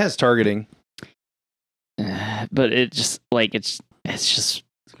It has targeting. but it just like it's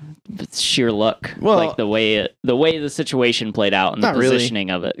sheer luck. Well- like the way the situation played out and the Not really.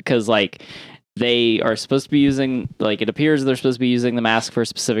 positioning of it because like they are supposed to be using, like, it appears they're supposed to be using the mask for a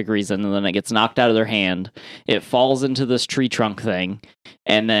specific reason, and then it gets knocked out of their hand. It falls into this tree trunk thing,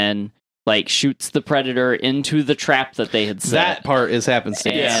 and then, like, shoots the Predator into the trap that they had set. That part is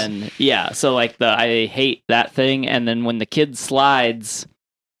happenstance. And, yeah, so, like, I hate that thing. And then when the kid slides,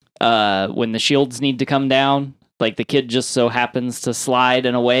 when the shields need to come down, like, the kid just so happens to slide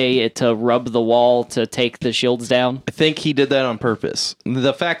in a way to rub the wall to take the shields down. I think he did that on purpose.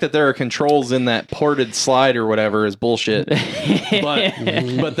 The fact that there are controls in that ported slide or whatever is bullshit.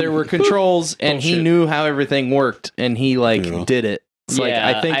 But there were controls, and he Bullshit. knew how everything worked, and he Yeah. did it. It's like Yeah,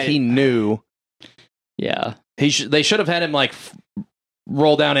 I think he knew. Yeah. They should have had him like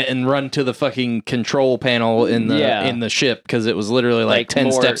roll down it and run to the fucking control panel in the ship because it was literally like 10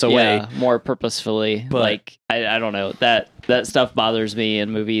 more, steps away. yeah, more purposefully. But- like I don't know, that stuff bothers me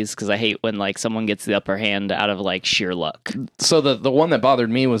in movies because I hate when like someone gets the upper hand out of like sheer luck. So the one that bothered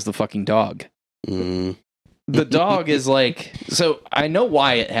me was the fucking dog. Mm. The dog is like, so I know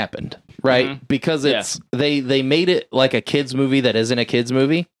why it happened, right? Mhm. Because it's they made it like a kids movie that isn't a kids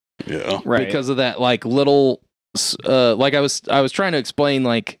movie Yeah. Right. because of that like little like I was trying to explain,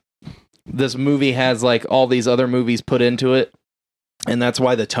 like this movie has like all these other movies put into it, and that's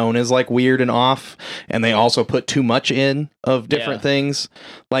why the tone is like weird and off, and they also put too much in of different things.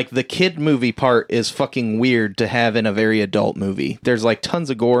 Like the kid movie part is fucking weird to have in a very adult movie. There's like tons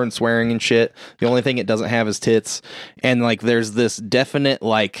of gore and swearing and shit. The only thing it doesn't have is tits, and like there's this definite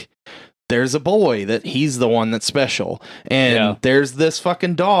like there's a boy that he's the one that's special, and there's this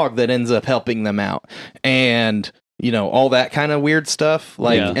fucking dog that ends up helping them out, and you know, all that kind of weird stuff,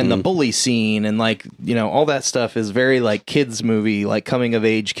 like, and the bully scene, and like, you know, all that stuff is very like kids movie, like coming of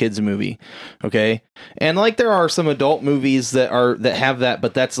age kids movie. Okay. And like, there are some adult movies that have that,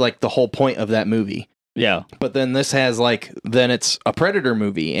 but that's like the whole point of that movie. Yeah. But then this has like, then it's a Predator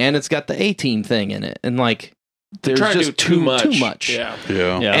movie, and it's got the A-Team thing in it, and like, there's Trying just to do too much. Yeah.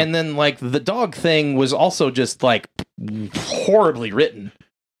 Yeah. Yeah. And then like the dog thing was also just horribly written.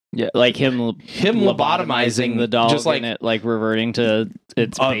 Yeah, like him lobotomizing the dog, just like and it like reverting to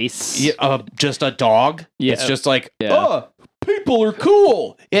its base. Yeah, just a dog. Yeah. It's just like, Yeah. people are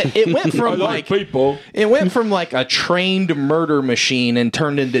cool. It went from like people. it went from like a trained murder machine and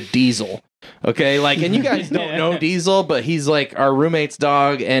turned into Diesel. Okay, like, and you guys don't know Diesel, but he's like our roommate's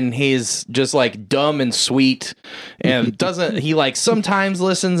dog, and he's just like dumb and sweet, and he like sometimes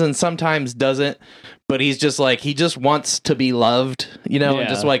listens and sometimes doesn't. but he's just like, he just wants to be loved, you know, and Yeah.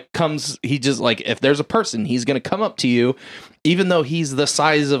 just like he just like, if there's a person, he's going to come up to you, even though he's the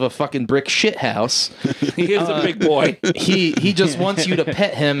size of a fucking brick shit house. He is a big boy. He just wants you to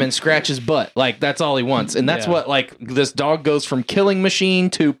pet him and scratch his butt. Like, that's all he wants. And that's Yeah. what, like, this dog goes from killing machine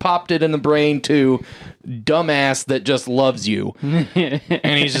to popped it in the brain to dumbass that just loves you.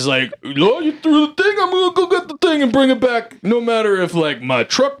 And he's just like, oh, you threw the thing, I'm gonna go get the thing and bring it back, no matter if like my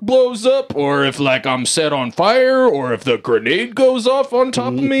truck blows up or if like I'm set on fire or if the grenade goes off on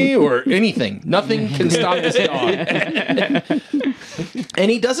top of me or anything. Nothing can stop this dog.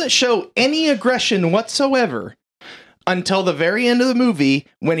 And he doesn't show any aggression whatsoever until the very end of the movie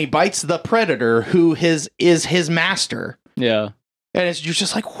when he bites the predator who is his master. Yeah. And you're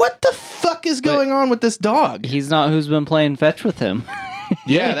just like, what the fuck is going on with this dog? He's not who's been playing fetch with him.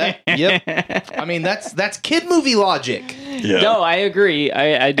 Yeah, yep. I mean, that's kid movie logic. Yeah. No, I agree.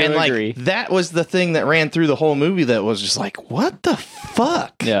 I do And like agree. that was the thing that ran through the whole movie that was just like, what the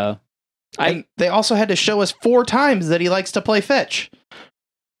fuck? Yeah. And they also had to show us 4 times that he likes to play fetch.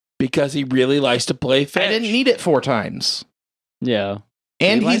 Because he really likes to play fetch. I didn't need it 4 times. Yeah.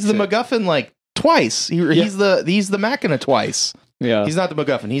 And He he's the likes MacGuffin like twice. He's the Machina twice. Yeah. He's not the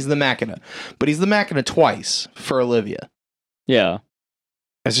MacGuffin. He's the Machina. But he's the Machina twice for Olivia. Yeah.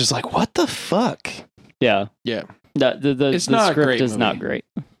 It's just like, what the fuck? Yeah. Yeah. The It's the not a script great is not movie. great.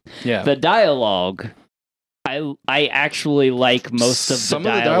 Yeah. The dialogue, I actually like most of Some the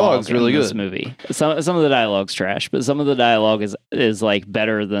of the dialogue dialogue's in really this good. movie. Some of the dialogue's trash, but some of the dialogue is like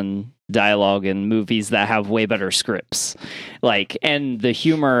better than dialogue in movies that have way better scripts. Like, and the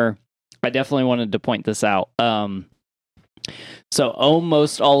humor, I definitely wanted to point this out. So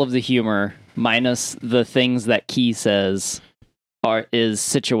almost all of the humor, minus the things that Key says, is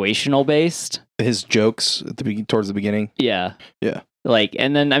situational based. His jokes at towards the beginning. Yeah. Yeah. Like,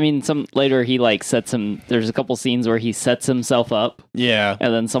 and then, I mean, some later he like sets him, there's a couple scenes where he sets himself up Yeah.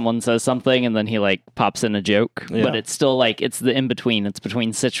 and then someone says something and then he like pops in a joke, Yeah. but it's still like, it's the in between. It's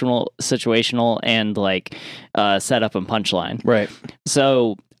between situational and like setup and punchline. Right.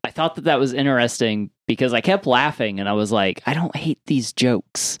 So I thought that was interesting because I kept laughing and I was like, I don't hate these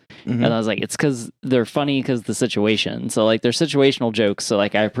jokes. Mhm. And I was like, it's because they're funny because the situation. So like they're situational jokes. So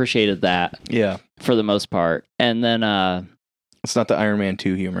like I appreciated that Yeah. for the most part. And then, It's not the Iron Man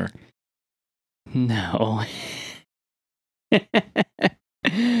 2 humor. no,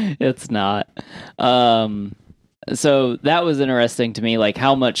 it's not. So that was interesting to me, like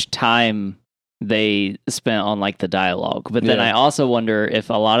how much time they spent on like the dialogue. But then Yeah. I also wonder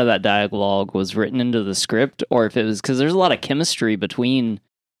if a lot of that dialogue was written into the script or if it was because there's a lot of chemistry between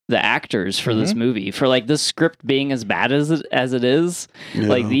the actors for this movie. For like this script being as bad as it is, Yeah.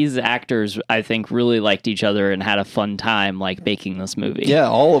 like these actors, I think, really liked each other and had a fun time like making this movie. Yeah,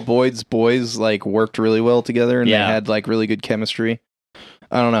 all of Boyd's boys like worked really well together and Yeah. they had like really good chemistry.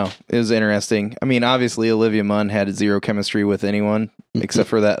 I don't know. It was interesting. I mean, obviously Olivia Munn had zero chemistry with anyone except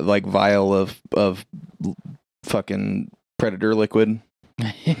for that like vial of fucking Predator liquid.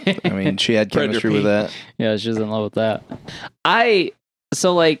 I mean, she had Predator chemistry pee. with that. Yeah, she's in love with that. I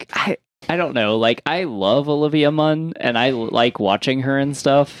don't know. Like, I love Olivia Munn, and I like watching her and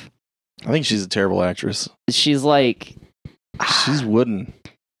stuff. I think she's a terrible actress. She's like, She's wooden.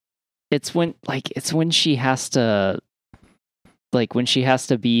 it's when she has to, like, when she has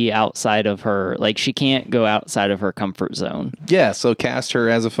to be outside of her, like, she can't go outside of her comfort zone. Yeah, so cast her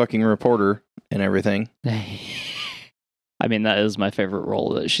as a fucking reporter and everything. I mean, that is my favorite role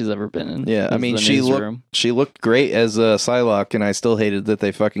that she's ever been in. Yeah, I is mean, the she newsroom. looked great as Psylocke, and I still hated that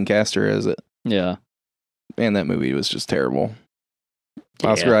they fucking cast her as it. Yeah. And that movie was just terrible.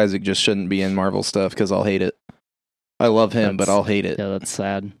 Oscar Yeah. Isaac just shouldn't be in Marvel stuff because I'll hate it. I love him, but That's- I'll hate it. Yeah, that's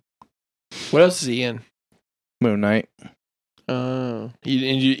sad. What else is he in? Moon Knight. You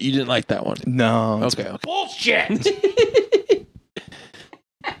didn't like that one. No. Okay. Bullshit.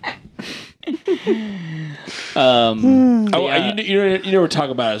 Oh, yeah. you never talk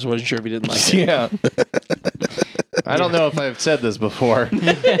about it. So I wasn't sure if you didn't like it. Yeah. I don't know if I've said this before.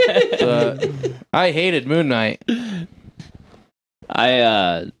 I hated Moon Knight.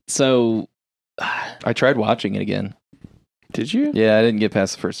 So I tried watching it again. Did you? Yeah, I didn't get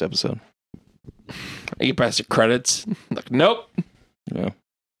past the first episode. I get past the credits. Like, nope. Yeah.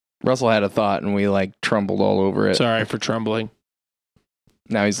 Russell had a thought, and we like trembled all over it. Sorry for trembling.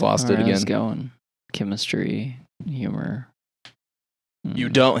 Now he's lost it Alright, again. how's it going? Chemistry, humor. You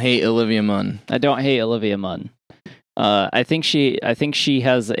don't hate Olivia Munn. I don't hate Olivia Munn. I think she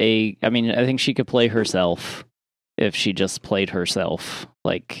has I think she could play herself if she just played herself.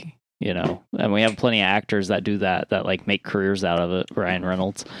 Like, you know, and we have plenty of actors that do that like make careers out of it. Ryan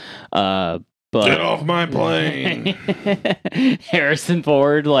Reynolds. But off my plane. Harrison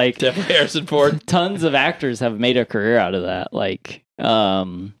Ford, like Definitely Harrison Ford. tons of actors have made a career out of that. Like,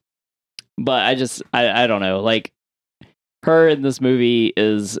 but I don't know. Like, her in this movie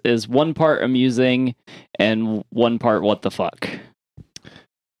is one part amusing and one part what the fuck.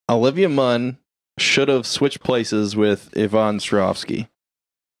 Olivia Munn should have switched places with Yvonne Strahovski,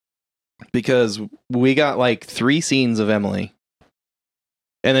 because we got like 3 scenes of Emily,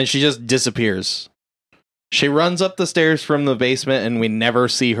 and then she just disappears. She runs up the stairs from the basement, and we never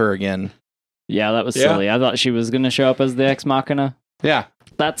see her again. Yeah, that was Yeah. silly. I thought she was gonna show up as the Ex Machina. Yeah,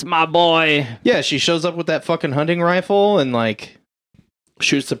 That's my boy. yeah. She shows up with that fucking hunting rifle, and like,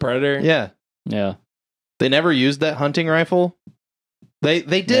 Shoots the predator. yeah, Yeah. they never used that hunting rifle. They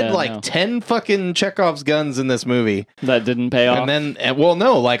did Yeah, like no. 10 fucking Chekhov's guns in this movie, That didn't pay off. and then well,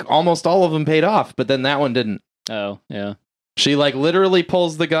 no, like almost all of them paid off, but then that one didn't. Oh, yeah. She like literally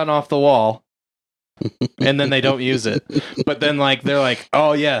pulls the gun off the wall, and then they don't use it. But then like they're like,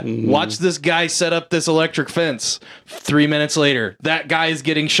 oh yeah, watch this guy set up this electric fence. 3 minutes later, that guy's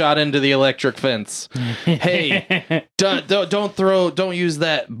getting shot into the electric fence. Hey, don't use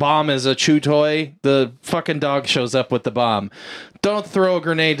that bomb as a chew toy. The fucking dog shows up with the bomb. Don't throw a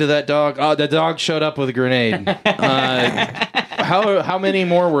grenade to that dog. Oh, the dog showed up with a grenade. How many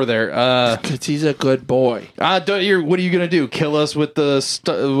more were there? Because he's a good boy. What are you gonna do? Kill us with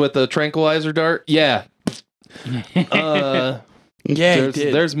the tranquilizer dart? Yeah. Yeah, he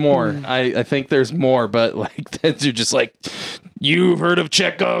did. There's more. I think there's more, but like you're just like, you've heard of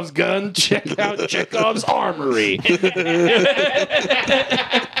Chekhov's gun? Check out Chekhov's armory.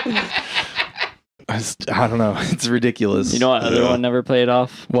 I don't know. It's ridiculous. You know what other one never played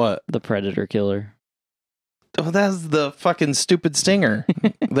off? what? The Predator Killer. Oh, that's the fucking stupid stinger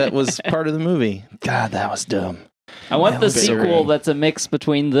that was part of the movie. God, that was dumb. I want the was so sequel weird. that's a mix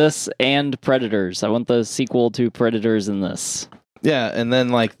between this and Predators. I want the sequel to Predators in this. Yeah, and then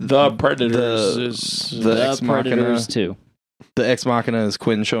like The Predators the- is the Ex Machina. Predators too. the Ex Machina is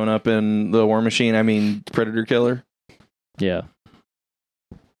Quinn showing up in the War Machine. I mean, Predator Killer. Yeah.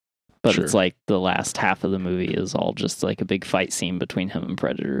 But Sure. it's like the last half of the movie is all just like a big fight scene between him and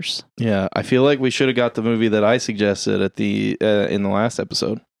Predators. Yeah, I feel like we should have got the movie that I suggested at the in the last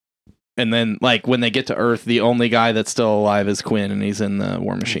episode. And then, like, when they get to Earth, the only guy that's still alive is Quinn, and he's in the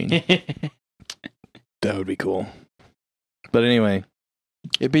War Machine. That would be cool. But anyway,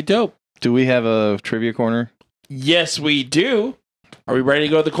 It'd be dope. do we have a trivia corner? Yes, we do. Are we ready to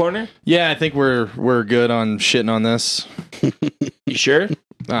go to the corner? Yeah, I think we're good on shitting on this. You sure?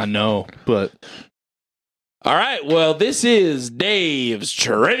 No, but All right. Well, this is Dave's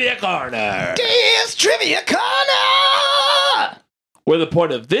Trivia Corner, Dave's Trivia Corner. where the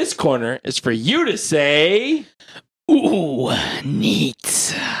point of this corner is for you to say, Ooh,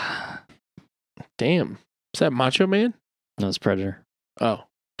 neat. damn, is that Macho Man? No, it's Predator. Oh,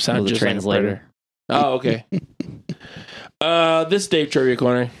 sounds With a just translator. like a predator. Oh, okay. This is Dave Trivia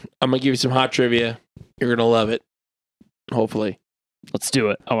Corner. I'm going to give you some hot trivia. You're going to love it. Hopefully. Let's do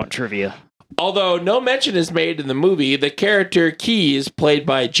it. I want trivia. Although no mention is made in the movie, the character Keyes, played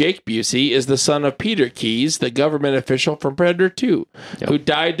by Jake Busey, is the son of Peter Keyes, the government official from Predator 2, Yep. who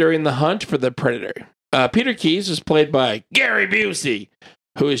died during the hunt for the Predator. Peter Keyes was played by Gary Busey,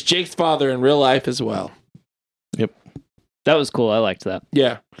 who is Jake's father in real life as well. That was cool. I liked that.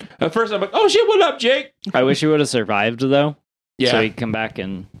 Yeah. At first, I'm like, oh shit, what up, Jake? I wish he would have survived, though. Yeah. So he'd come back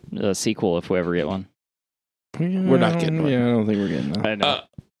in a sequel if we ever get one. We're not getting one. Yeah, I don't think we're getting that. I know.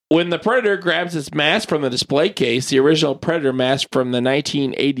 When the Predator grabs its mask from the display case, the original Predator mask from the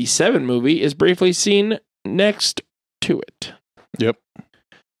 1987 movie is briefly seen next to it. Yep.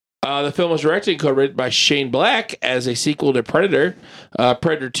 The film was directed and co-written by Shane Black as a sequel to Predator,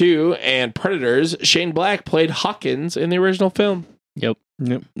 Predator 2, and Predators. Shane Black played Hawkins in the original film. Yep.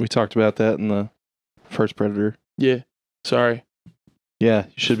 We talked about that in the first Predator. Yeah. Sorry. Yeah,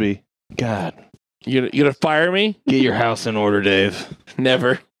 you should be. God. You gonna fire me? Get your house in order, Dave.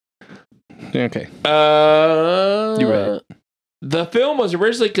 Never. Okay. You're right. The film was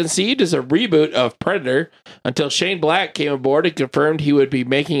originally conceived as a reboot of Predator until Shane Black came aboard and confirmed he would be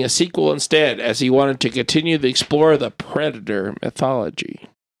making a sequel instead, as he wanted to continue to explore the Predator mythology.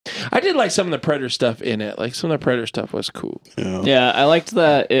 I did like some of the Predator stuff in it. Like, some of the Predator stuff was cool. Yeah. Yeah, I liked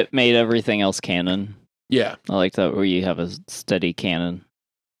that it made everything else canon. Yeah, I like that where you have a steady canon.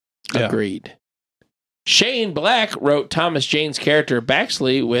 Yeah. agreed. Shane Black wrote Thomas Jane's character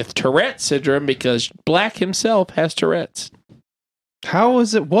Baxley with Tourette syndrome because Black himself has Tourette's. How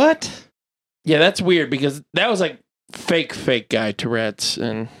is it? What? Yeah, that's weird because that was like fake guy Tourette's.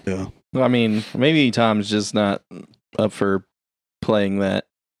 And Yeah. I mean, maybe Tom's just not up for playing that.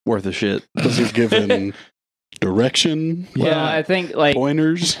 worth a shit. Was he given direction? Well, I think like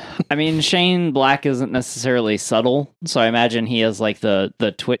Pointers? I mean Shane Black isn't necessarily subtle, so I imagine he has like the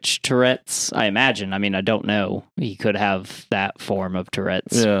Twitch Tourette's. I imagine. I mean, I don't know. He could have that form of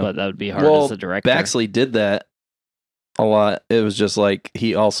Tourette's, Yeah. but that would be hard Well, as a director. Baxley did that a lot. It was just like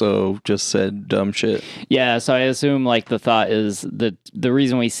he also just said dumb shit. Yeah, so I assume like the thought is that the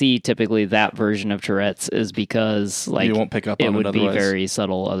reason we see typically that version of Tourette's is because like You won't pick up it on it would be otherwise. very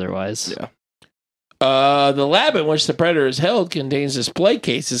subtle otherwise. Yeah. The lab in which the Predator is held contains display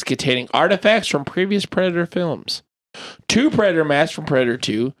cases containing artifacts from previous Predator films. 2 Predator masks from Predator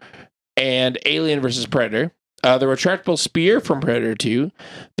 2 and Alien vs. Predator. The retractable spear from Predator 2,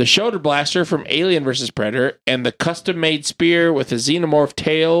 the shoulder blaster from Alien vs. Predator, and the custom-made spear with a xenomorph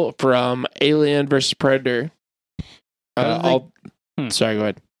tail from Alien vs. Predator. Sorry, go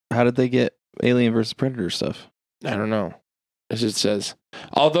ahead. How did they get Alien vs. Predator stuff? I don't know. As it says.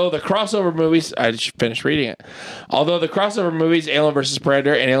 Although the crossover movies, I just finished reading it. Although the crossover movies, Alien vs.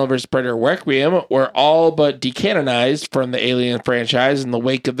 Predator and Alien vs. Predator Requiem, were all but decanonized from the Alien franchise in the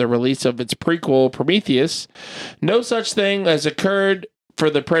wake of the release of its prequel, Prometheus, no such thing has occurred for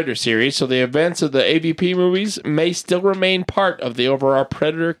the Predator series, so the events of the AVP movies may still remain part of the overall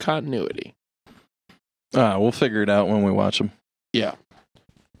Predator continuity. We'll figure it out when we watch them. Yeah.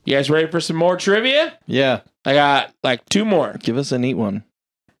 You guys ready for some more trivia? Yeah. I got like 2 more. Give us a neat one.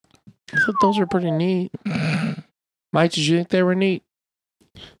 I thought those were pretty neat. Mike, did you think they were neat?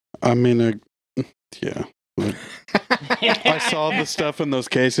 I mean, yeah. I saw the stuff in those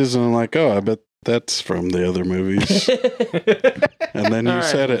cases and I'm like, oh, I bet that's from the other movies. And then you All right.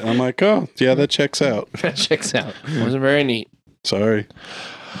 said it. I'm like, oh, yeah, that checks out. That checks out. Wasn't very neat. Sorry.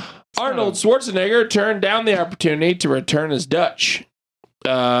 Arnold Schwarzenegger turned down the opportunity to return as Dutch.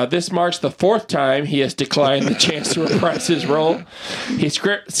 This marks the 4th time he has declined the chance to reprise his role. He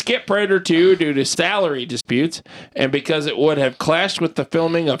skipped Predator 2 due to salary disputes and because it would have clashed with the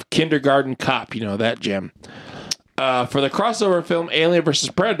filming of Kindergarten Cop. You know that, Jim. For the crossover film Alien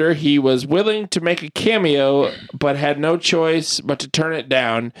vs. Predator, he was willing to make a cameo, but had no choice but to turn it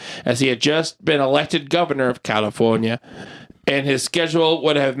down as he had just been elected governor of California, and his schedule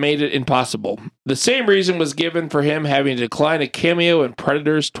would have made it impossible. The same reason was given for him having to decline a cameo in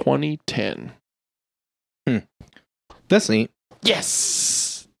Predators 2010. That's neat.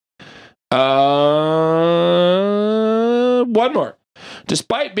 Yes! One more.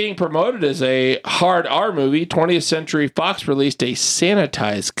 Despite being promoted as a hard R movie, 20th Century Fox released a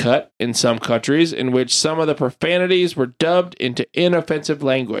sanitized cut in some countries in which some of the profanities were dubbed into inoffensive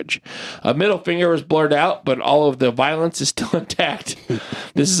language. A middle finger was blurred out, but all of the violence is still intact.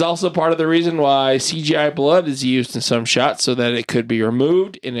 This is also part of the reason why CGI blood is used in some shots so that it could be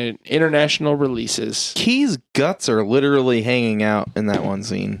removed in international releases. Key's guts are literally hanging out in that one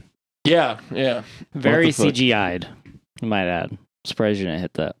scene. Yeah. Very What the fuck? CGI'd, I might add. Surprised you didn't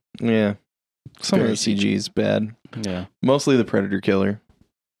hit that. Yeah. Some Very of the CG is bad. Yeah. Mostly the Predator killer.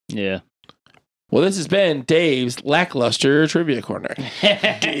 Yeah. Well, this has been Dave's Lackluster Trivia Corner.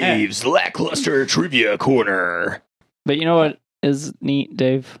 Dave's Lackluster Trivia Corner. But you know what is neat,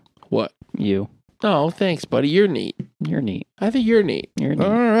 Dave? What? You. Oh, thanks, buddy. You're neat. You're neat. I think you're neat. You're All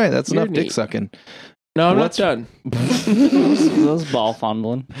neat. right, that's You're enough dick neat. sucking. No, I'm What's- not done. Those ball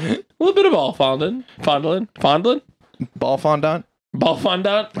fondling. A little bit of ball fondling. Ball fondant? Ball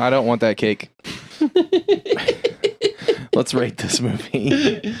fondant. I don't want that cake. Let's rate this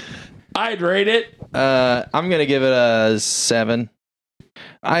movie. I'd rate it. I'm gonna give it a 7.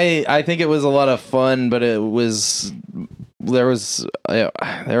 I think it was a lot of fun, but there was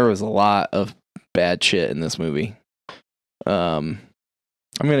a lot of bad shit in this movie. I'm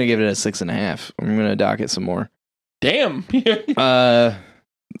gonna give it a 6.5. I'm gonna dock it some more. Damn.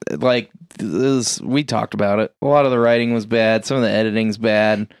 Like this, we talked about it. A lot of the writing was bad. Some of the editing's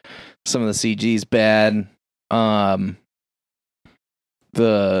bad. Some of the CG's bad.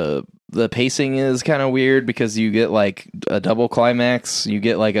 The pacing is kind of weird because you get like a double climax. You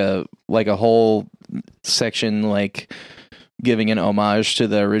get like a whole section like giving an homage to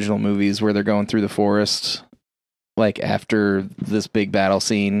the original movies where they're going through the forest like after this big battle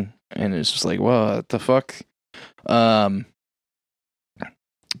scene, and it's just like, what the fuck?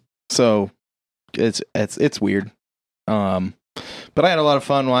 So it's weird. But I had a lot of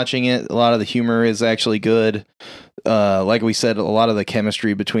fun watching it. A lot of the humor is actually good. Like we said, a lot of the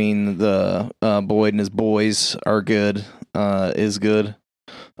chemistry between the Boyd and his boys are good. Is good.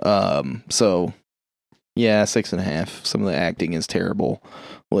 So yeah, 6.5. Some of the acting is terrible.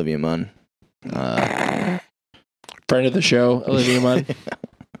 Olivia Munn. Friend of the show, Olivia Munn.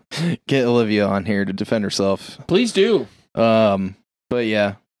 Get Olivia on here to defend herself. Please do. But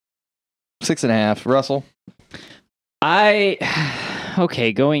yeah, 6.5. Russell?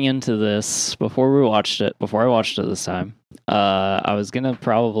 Okay, going into this, before I watched it this time, I was gonna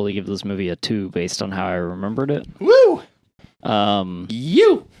probably give this movie a 2 based on how I remembered it. Woo!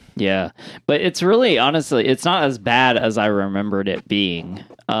 Yeah, but it's really, honestly, it's not as bad as I remembered it being.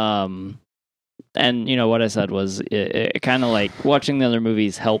 And you know what I said was it kind of like watching the other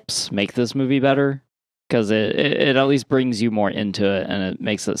movies helps make this movie better, because it at least brings you more into it and it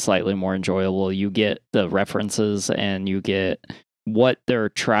makes it slightly more enjoyable. You get the references and you get what they're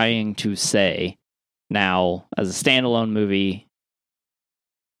trying to say. Now, as a standalone movie,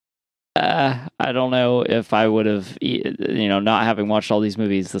 I don't know if I would have, not having watched all these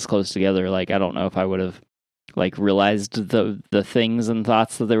movies this close together, like I don't know if I would have like realized the things and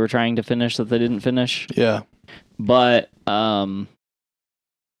thoughts that they were trying to finish that they didn't finish. Yeah. But I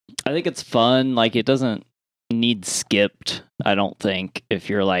think it's fun. Like, it doesn't need skipped, I don't think. If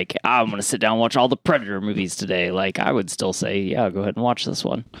you're like, I'm going to sit down and watch all the Predator movies today, like, I would still say, yeah, go ahead and watch this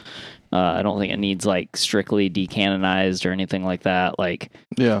one. I don't think it needs, like, strictly decanonized or anything like that. Like,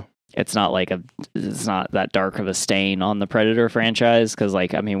 Yeah. it's not that dark of a stain on the Predator franchise. Because,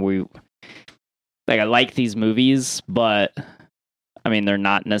 like, I mean, I like these movies, but, I mean, they're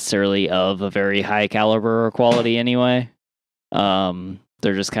not necessarily of a very high caliber or quality anyway.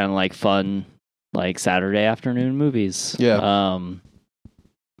 They're just kind of like fun, like Saturday afternoon movies. Yeah.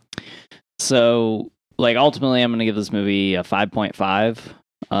 So, like, ultimately, I'm going to give this movie a 5.5.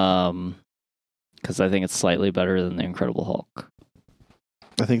 Because I think it's slightly better than The Incredible Hulk.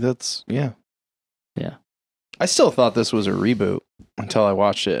 I think that's, yeah. Yeah. I still thought this was a reboot until I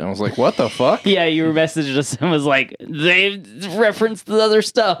watched it and I was like, what the fuck? Yeah, you messaged us and was like, they referenced the other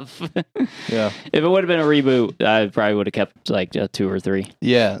stuff. Yeah. If it would have been a reboot, I probably would have kept like a 2 or 3.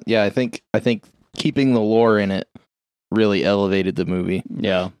 Yeah. I think keeping the lore in it really elevated the movie.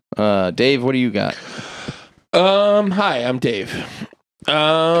 Yeah. Dave, what do you got? Hi, I'm Dave.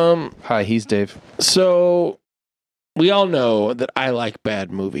 Hi, he's Dave. So we all know that I like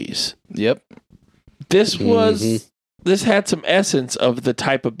bad movies. Yep. This had some essence of the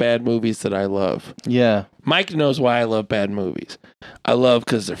type of bad movies that I love. Yeah. Mike knows why I love bad movies. I love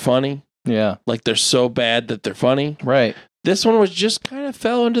because they're funny. Yeah. Like, they're so bad that they're funny. Right. This one was just kind of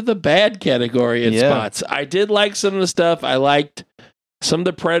fell into the bad category in spots. I did like some of the stuff. I liked some of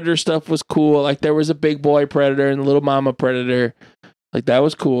the Predator stuff was cool. Like, there was a big boy Predator and a little mama Predator. Like, that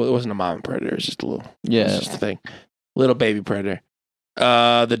was cool. It wasn't a mama Predator. It was just a little. Yeah. It was just a thing. Little baby Predator.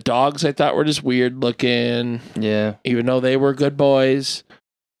 The dogs I thought were just weird looking. Yeah. Even though they were good boys.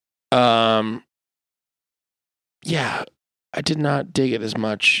 Yeah, I did not dig it as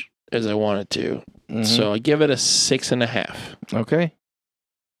much as I wanted to. Mhm. So I give it a 6.5. Okay.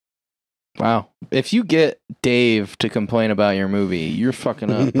 Wow. If you get Dave to complain about your movie, you're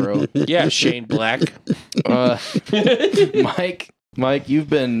fucking up, bro. Yeah, Shane Black. Mike,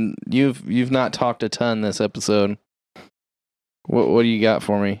 you've not talked a ton this episode. What do you got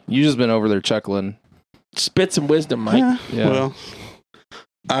for me? You just been over there chuckling. Spit some wisdom, Mike. Yeah. Well,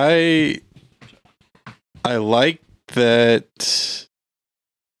 I like that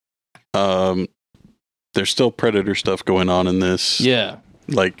there's still Predator stuff going on in this. Yeah.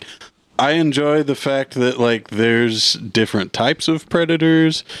 Like, I enjoy the fact that, like, there's different types of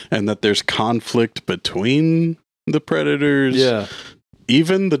predators and that there's conflict between the predators. Yeah.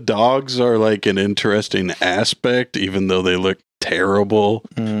 Even the dogs are, like, an interesting aspect, even though they look terrible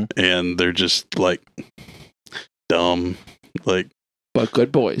and they're just, like, dumb. Like, But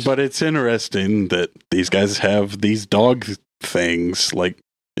good boys. but it's interesting that these guys have these dog things. Like,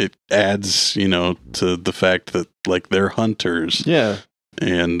 it adds, to the fact that, like, they're hunters. Yeah.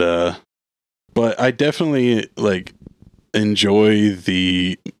 And but I definitely, like, enjoy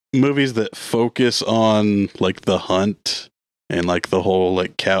the movies that focus on, like, the hunt and, like, the whole,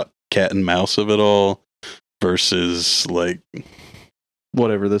 like, cat and mouse of it all versus, like,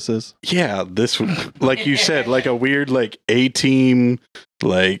 Whatever this is. yeah, this, like you said, like a weird, like, A-Team,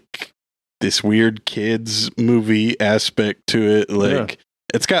 like, this weird kids movie aspect to it. Like,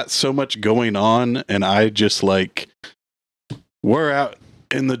 it's got so much going on, and I just, like, we're out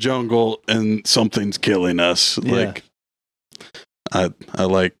in the jungle and something's killing us. Yeah. Like, I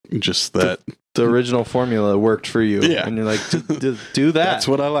like just that. The original formula worked for you. Yeah. And you're like, do that. That's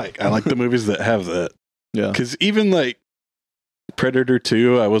what I like. I like the movies that have that. Yeah. Because even, like, Predator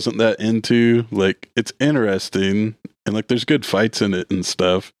 2, I wasn't that into. Like, it's interesting, and, like, there's good fights in it and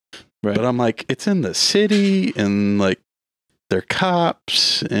stuff. Right. But I'm like, it's in the city, and, like, they're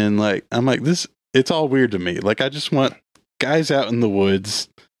cops, and, like, I'm like, it's all weird to me. Like, I just want guys out in the woods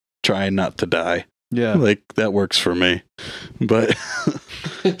trying not to die. Yeah. Like, that works for me. But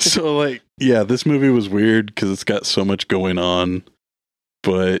So like, yeah, this movie was weird because it's got so much going on,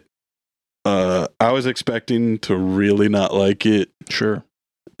 but I was expecting to really not like it. Sure.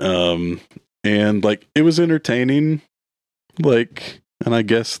 And like it was entertaining, like, and I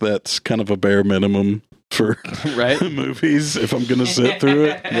guess that's kind of a bare minimum for Right. movies if I'm gonna sit through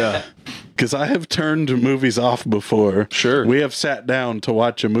it. Yeah. Because I have turned movies off before. Sure. We have sat down to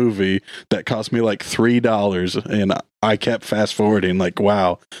watch a movie that cost me like $3, and I kept fast forwarding, like,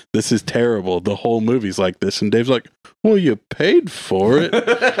 wow, this is terrible. The whole movie's like this. And Dave's like, well, you paid for it.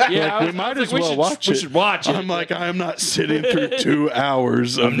 Yeah, we might as well watch it. We should watch it. I'm like, I'm not sitting through 2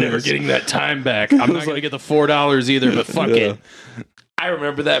 hours of I'm never this. getting that time back. I'm not going to get the $4 either, but fuck Yeah. it. I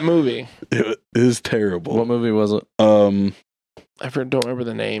remember that movie. It is terrible. What movie was it? I don't remember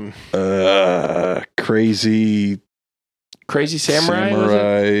the name. Crazy Crazy Samurai? Was it?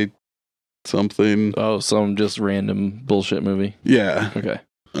 Samurai something. Oh, some just random bullshit movie. Yeah. Okay.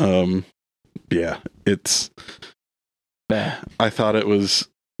 Yeah. It's I thought it was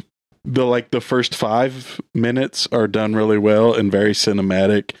the first 5 minutes are done really well and very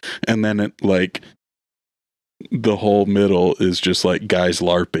cinematic, and then it like the whole middle is just like guys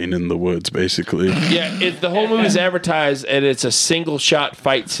LARPing in the woods, basically. Yeah, the whole movie's advertised, and it's a single shot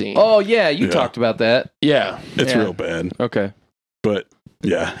fight scene. Oh, yeah. You Yeah. talked about that. Yeah. It's Yeah. real bad. Okay. But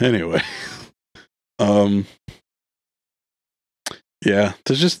yeah, anyway. Yeah,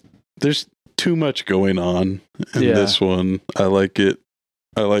 there's too much going on in Yeah. this one. I like it.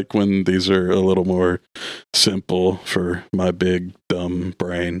 I like when these are a little more simple for my big dumb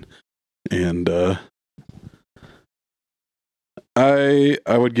brain. And I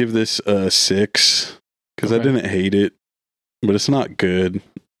would give this a 6 because I Okay. didn't hate it, but it's not good.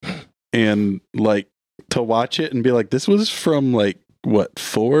 And like to watch it and be like, this was from like what,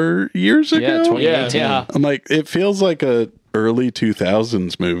 4 years ago? Yeah, 2018. Yeah. I'm like, it feels like a early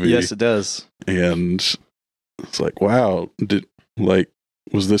 2000s movie. Yes, it does. And it's like, wow,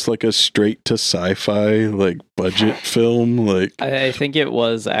 was this like a straight to sci-fi like budget film? Like, I think it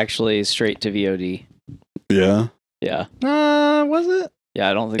was actually straight to VOD. yeah, Yeah. Was it? Yeah,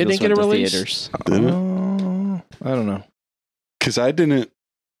 I don't think It this didn't get went a to release? theaters. Did it? I don't know. because I didn't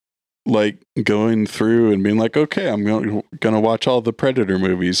like going through and being like, okay, I'm gonna watch all the Predator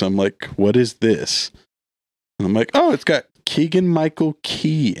movies. I'm like, what is this? And I'm like, oh, it's got Keegan Michael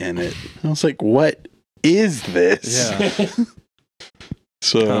Key in it. And I was like, what is this? Yeah.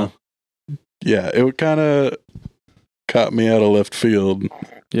 So, Huh. yeah, it kind of caught me out of left field. And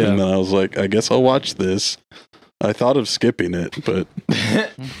Yeah. then I was like, I guess I'll watch this. I thought of skipping it, but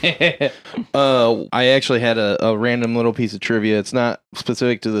I actually had a random little piece of trivia. It's not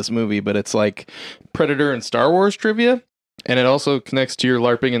specific to this movie, but it's like Predator and Star Wars trivia, and it also connects to your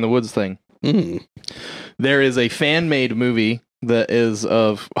LARPing in the woods thing. There is a fan-made movie that is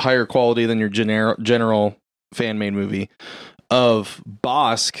of higher quality than your general fan-made movie of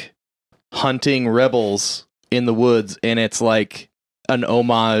Bosk hunting rebels in the woods, and it's like an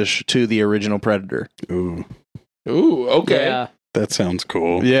homage to the original Predator. ooh, Ooh, okay. Yeah. that sounds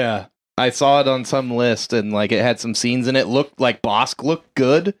cool. Yeah. I saw it on some list, and like it had some scenes in it. Looked like Bosk looked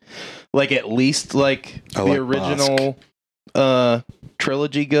good, like at least like I the like original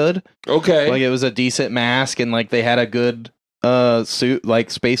trilogy good. Okay. Like it was a decent mask, and like they had a good suit,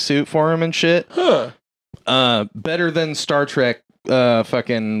 like space suit for him and shit. Huh. Better than Star Trek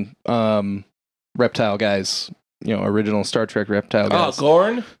fucking reptile guys. You know, original Star Trek reptile Oh, guys.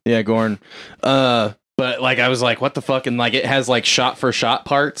 Gorn? Yeah, Gorn. But like I was like, what the fuck? And like it has like shot for shot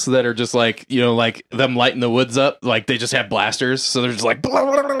parts that are just like, you know, like them lighting the woods up. Like they just have blasters, so they're just like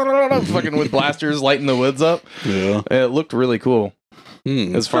fucking with blasters lighting the woods up. Yeah. It looked really cool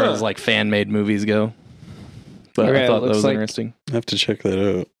as far Huh. as like fan made movies go. But Okay, I it thought that looks was like- interesting. I have to check that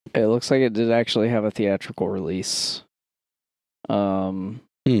out. It looks like it did actually have a theatrical release. So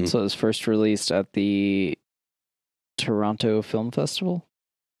it was first released at the Toronto Film Festival.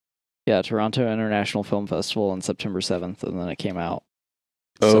 Yeah, Toronto International Film Festival on September 7th, and then it came out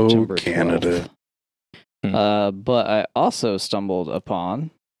Oh, September Canada. 12th. But I also stumbled upon.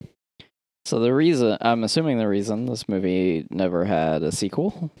 So I'm assuming the reason this movie never had a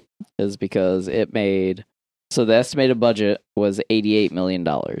sequel is because it made. So the estimated budget was $88 million.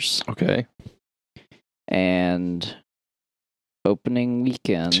 Okay. And opening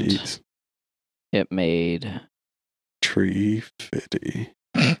weekend, Jeez. it made Tree Fitty.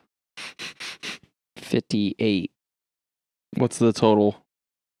 58. What's the total?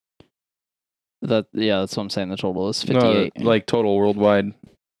 That's what I'm saying. The total is No, 58. like total worldwide,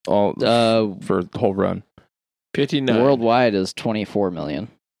 all for the whole run. 59. Worldwide is 24 million.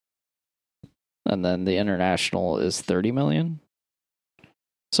 And then the international is 30 million.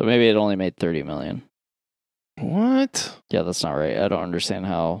 So maybe it only made 30 million. What? Yeah, that's not right. I don't understand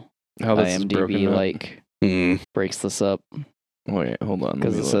how This is broken IMDb up. breaks this up. Wait, hold on.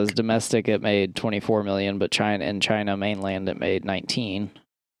 Because it says domestic it made 24 million, but China mainland it made 19.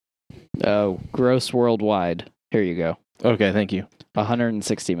 Gross worldwide. Here you go. Okay, thank you.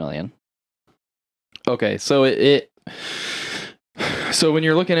 160 million. Okay, so so when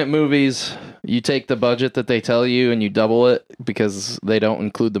you're looking at movies, you take the budget that they tell you and you double it because they don't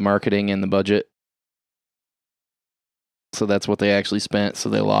include the marketing in the budget. So that's what they actually spent, so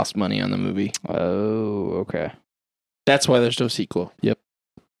they lost money on the movie. Oh, okay. That's why there's no sequel. Yeah,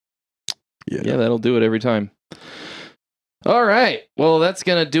 that'll do it every time. All right. Well, that's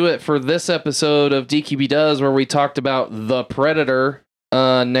going to do it for this episode of DQB Does, where we talked about The Predator.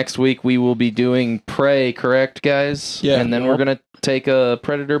 Next week, we will be doing Prey, correct, guys? Yeah. And then we're going to take a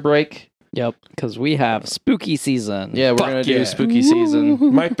Predator break. Yep, because we have spooky season. Yeah, we're Fuck going to yeah. do spooky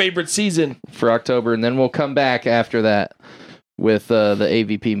season My favorite season. for October, and then we'll come back after that with the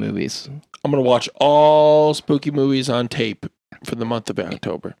AVP movies. I'm going to watch all spooky movies on tape for the month of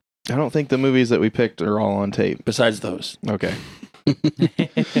October, I don't think the movies that we picked are all on tape. besides those. Okay.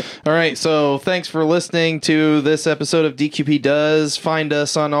 All right. So thanks for listening to this episode of DQP Does. Find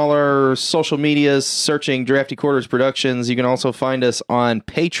us on all our social medias, searching Drafty Quarters Productions. You can also find us on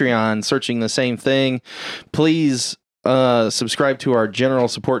Patreon, searching the same thing. Please subscribe to our general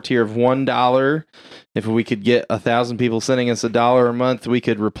support tier of $1. If we could get 1,000 people sending us $1 a month, we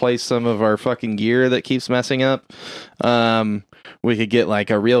could replace some of our fucking gear that keeps messing up. We could get like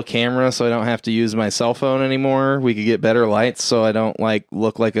a real camera so I don't have to use my cell phone anymore. We could get better lights so I don't like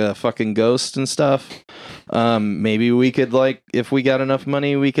look like a fucking ghost and stuff. Maybe we could like, if we got enough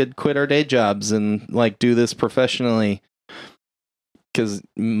money, we could quit our day jobs and like do this professionally. 'Cause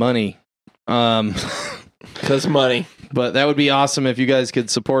money. Because money. But that would be awesome if you guys could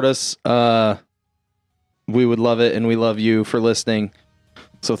support us. We would love it, and we love you for listening.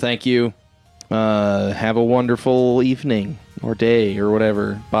 So thank you. Have a wonderful evening or day or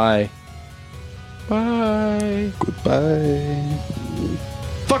whatever. Bye. Bye. Goodbye.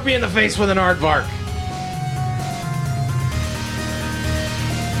 Fuck me in the face with an aardvark.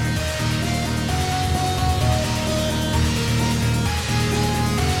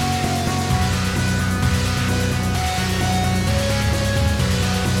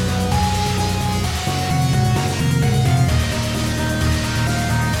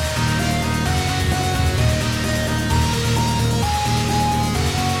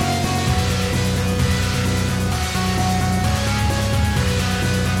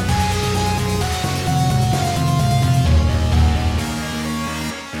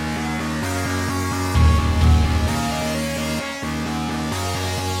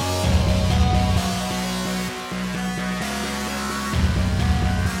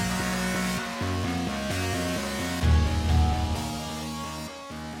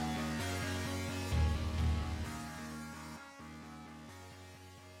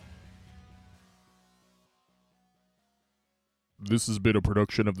 This has been a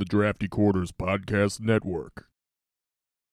production of the Drafty Quarters Podcast Network.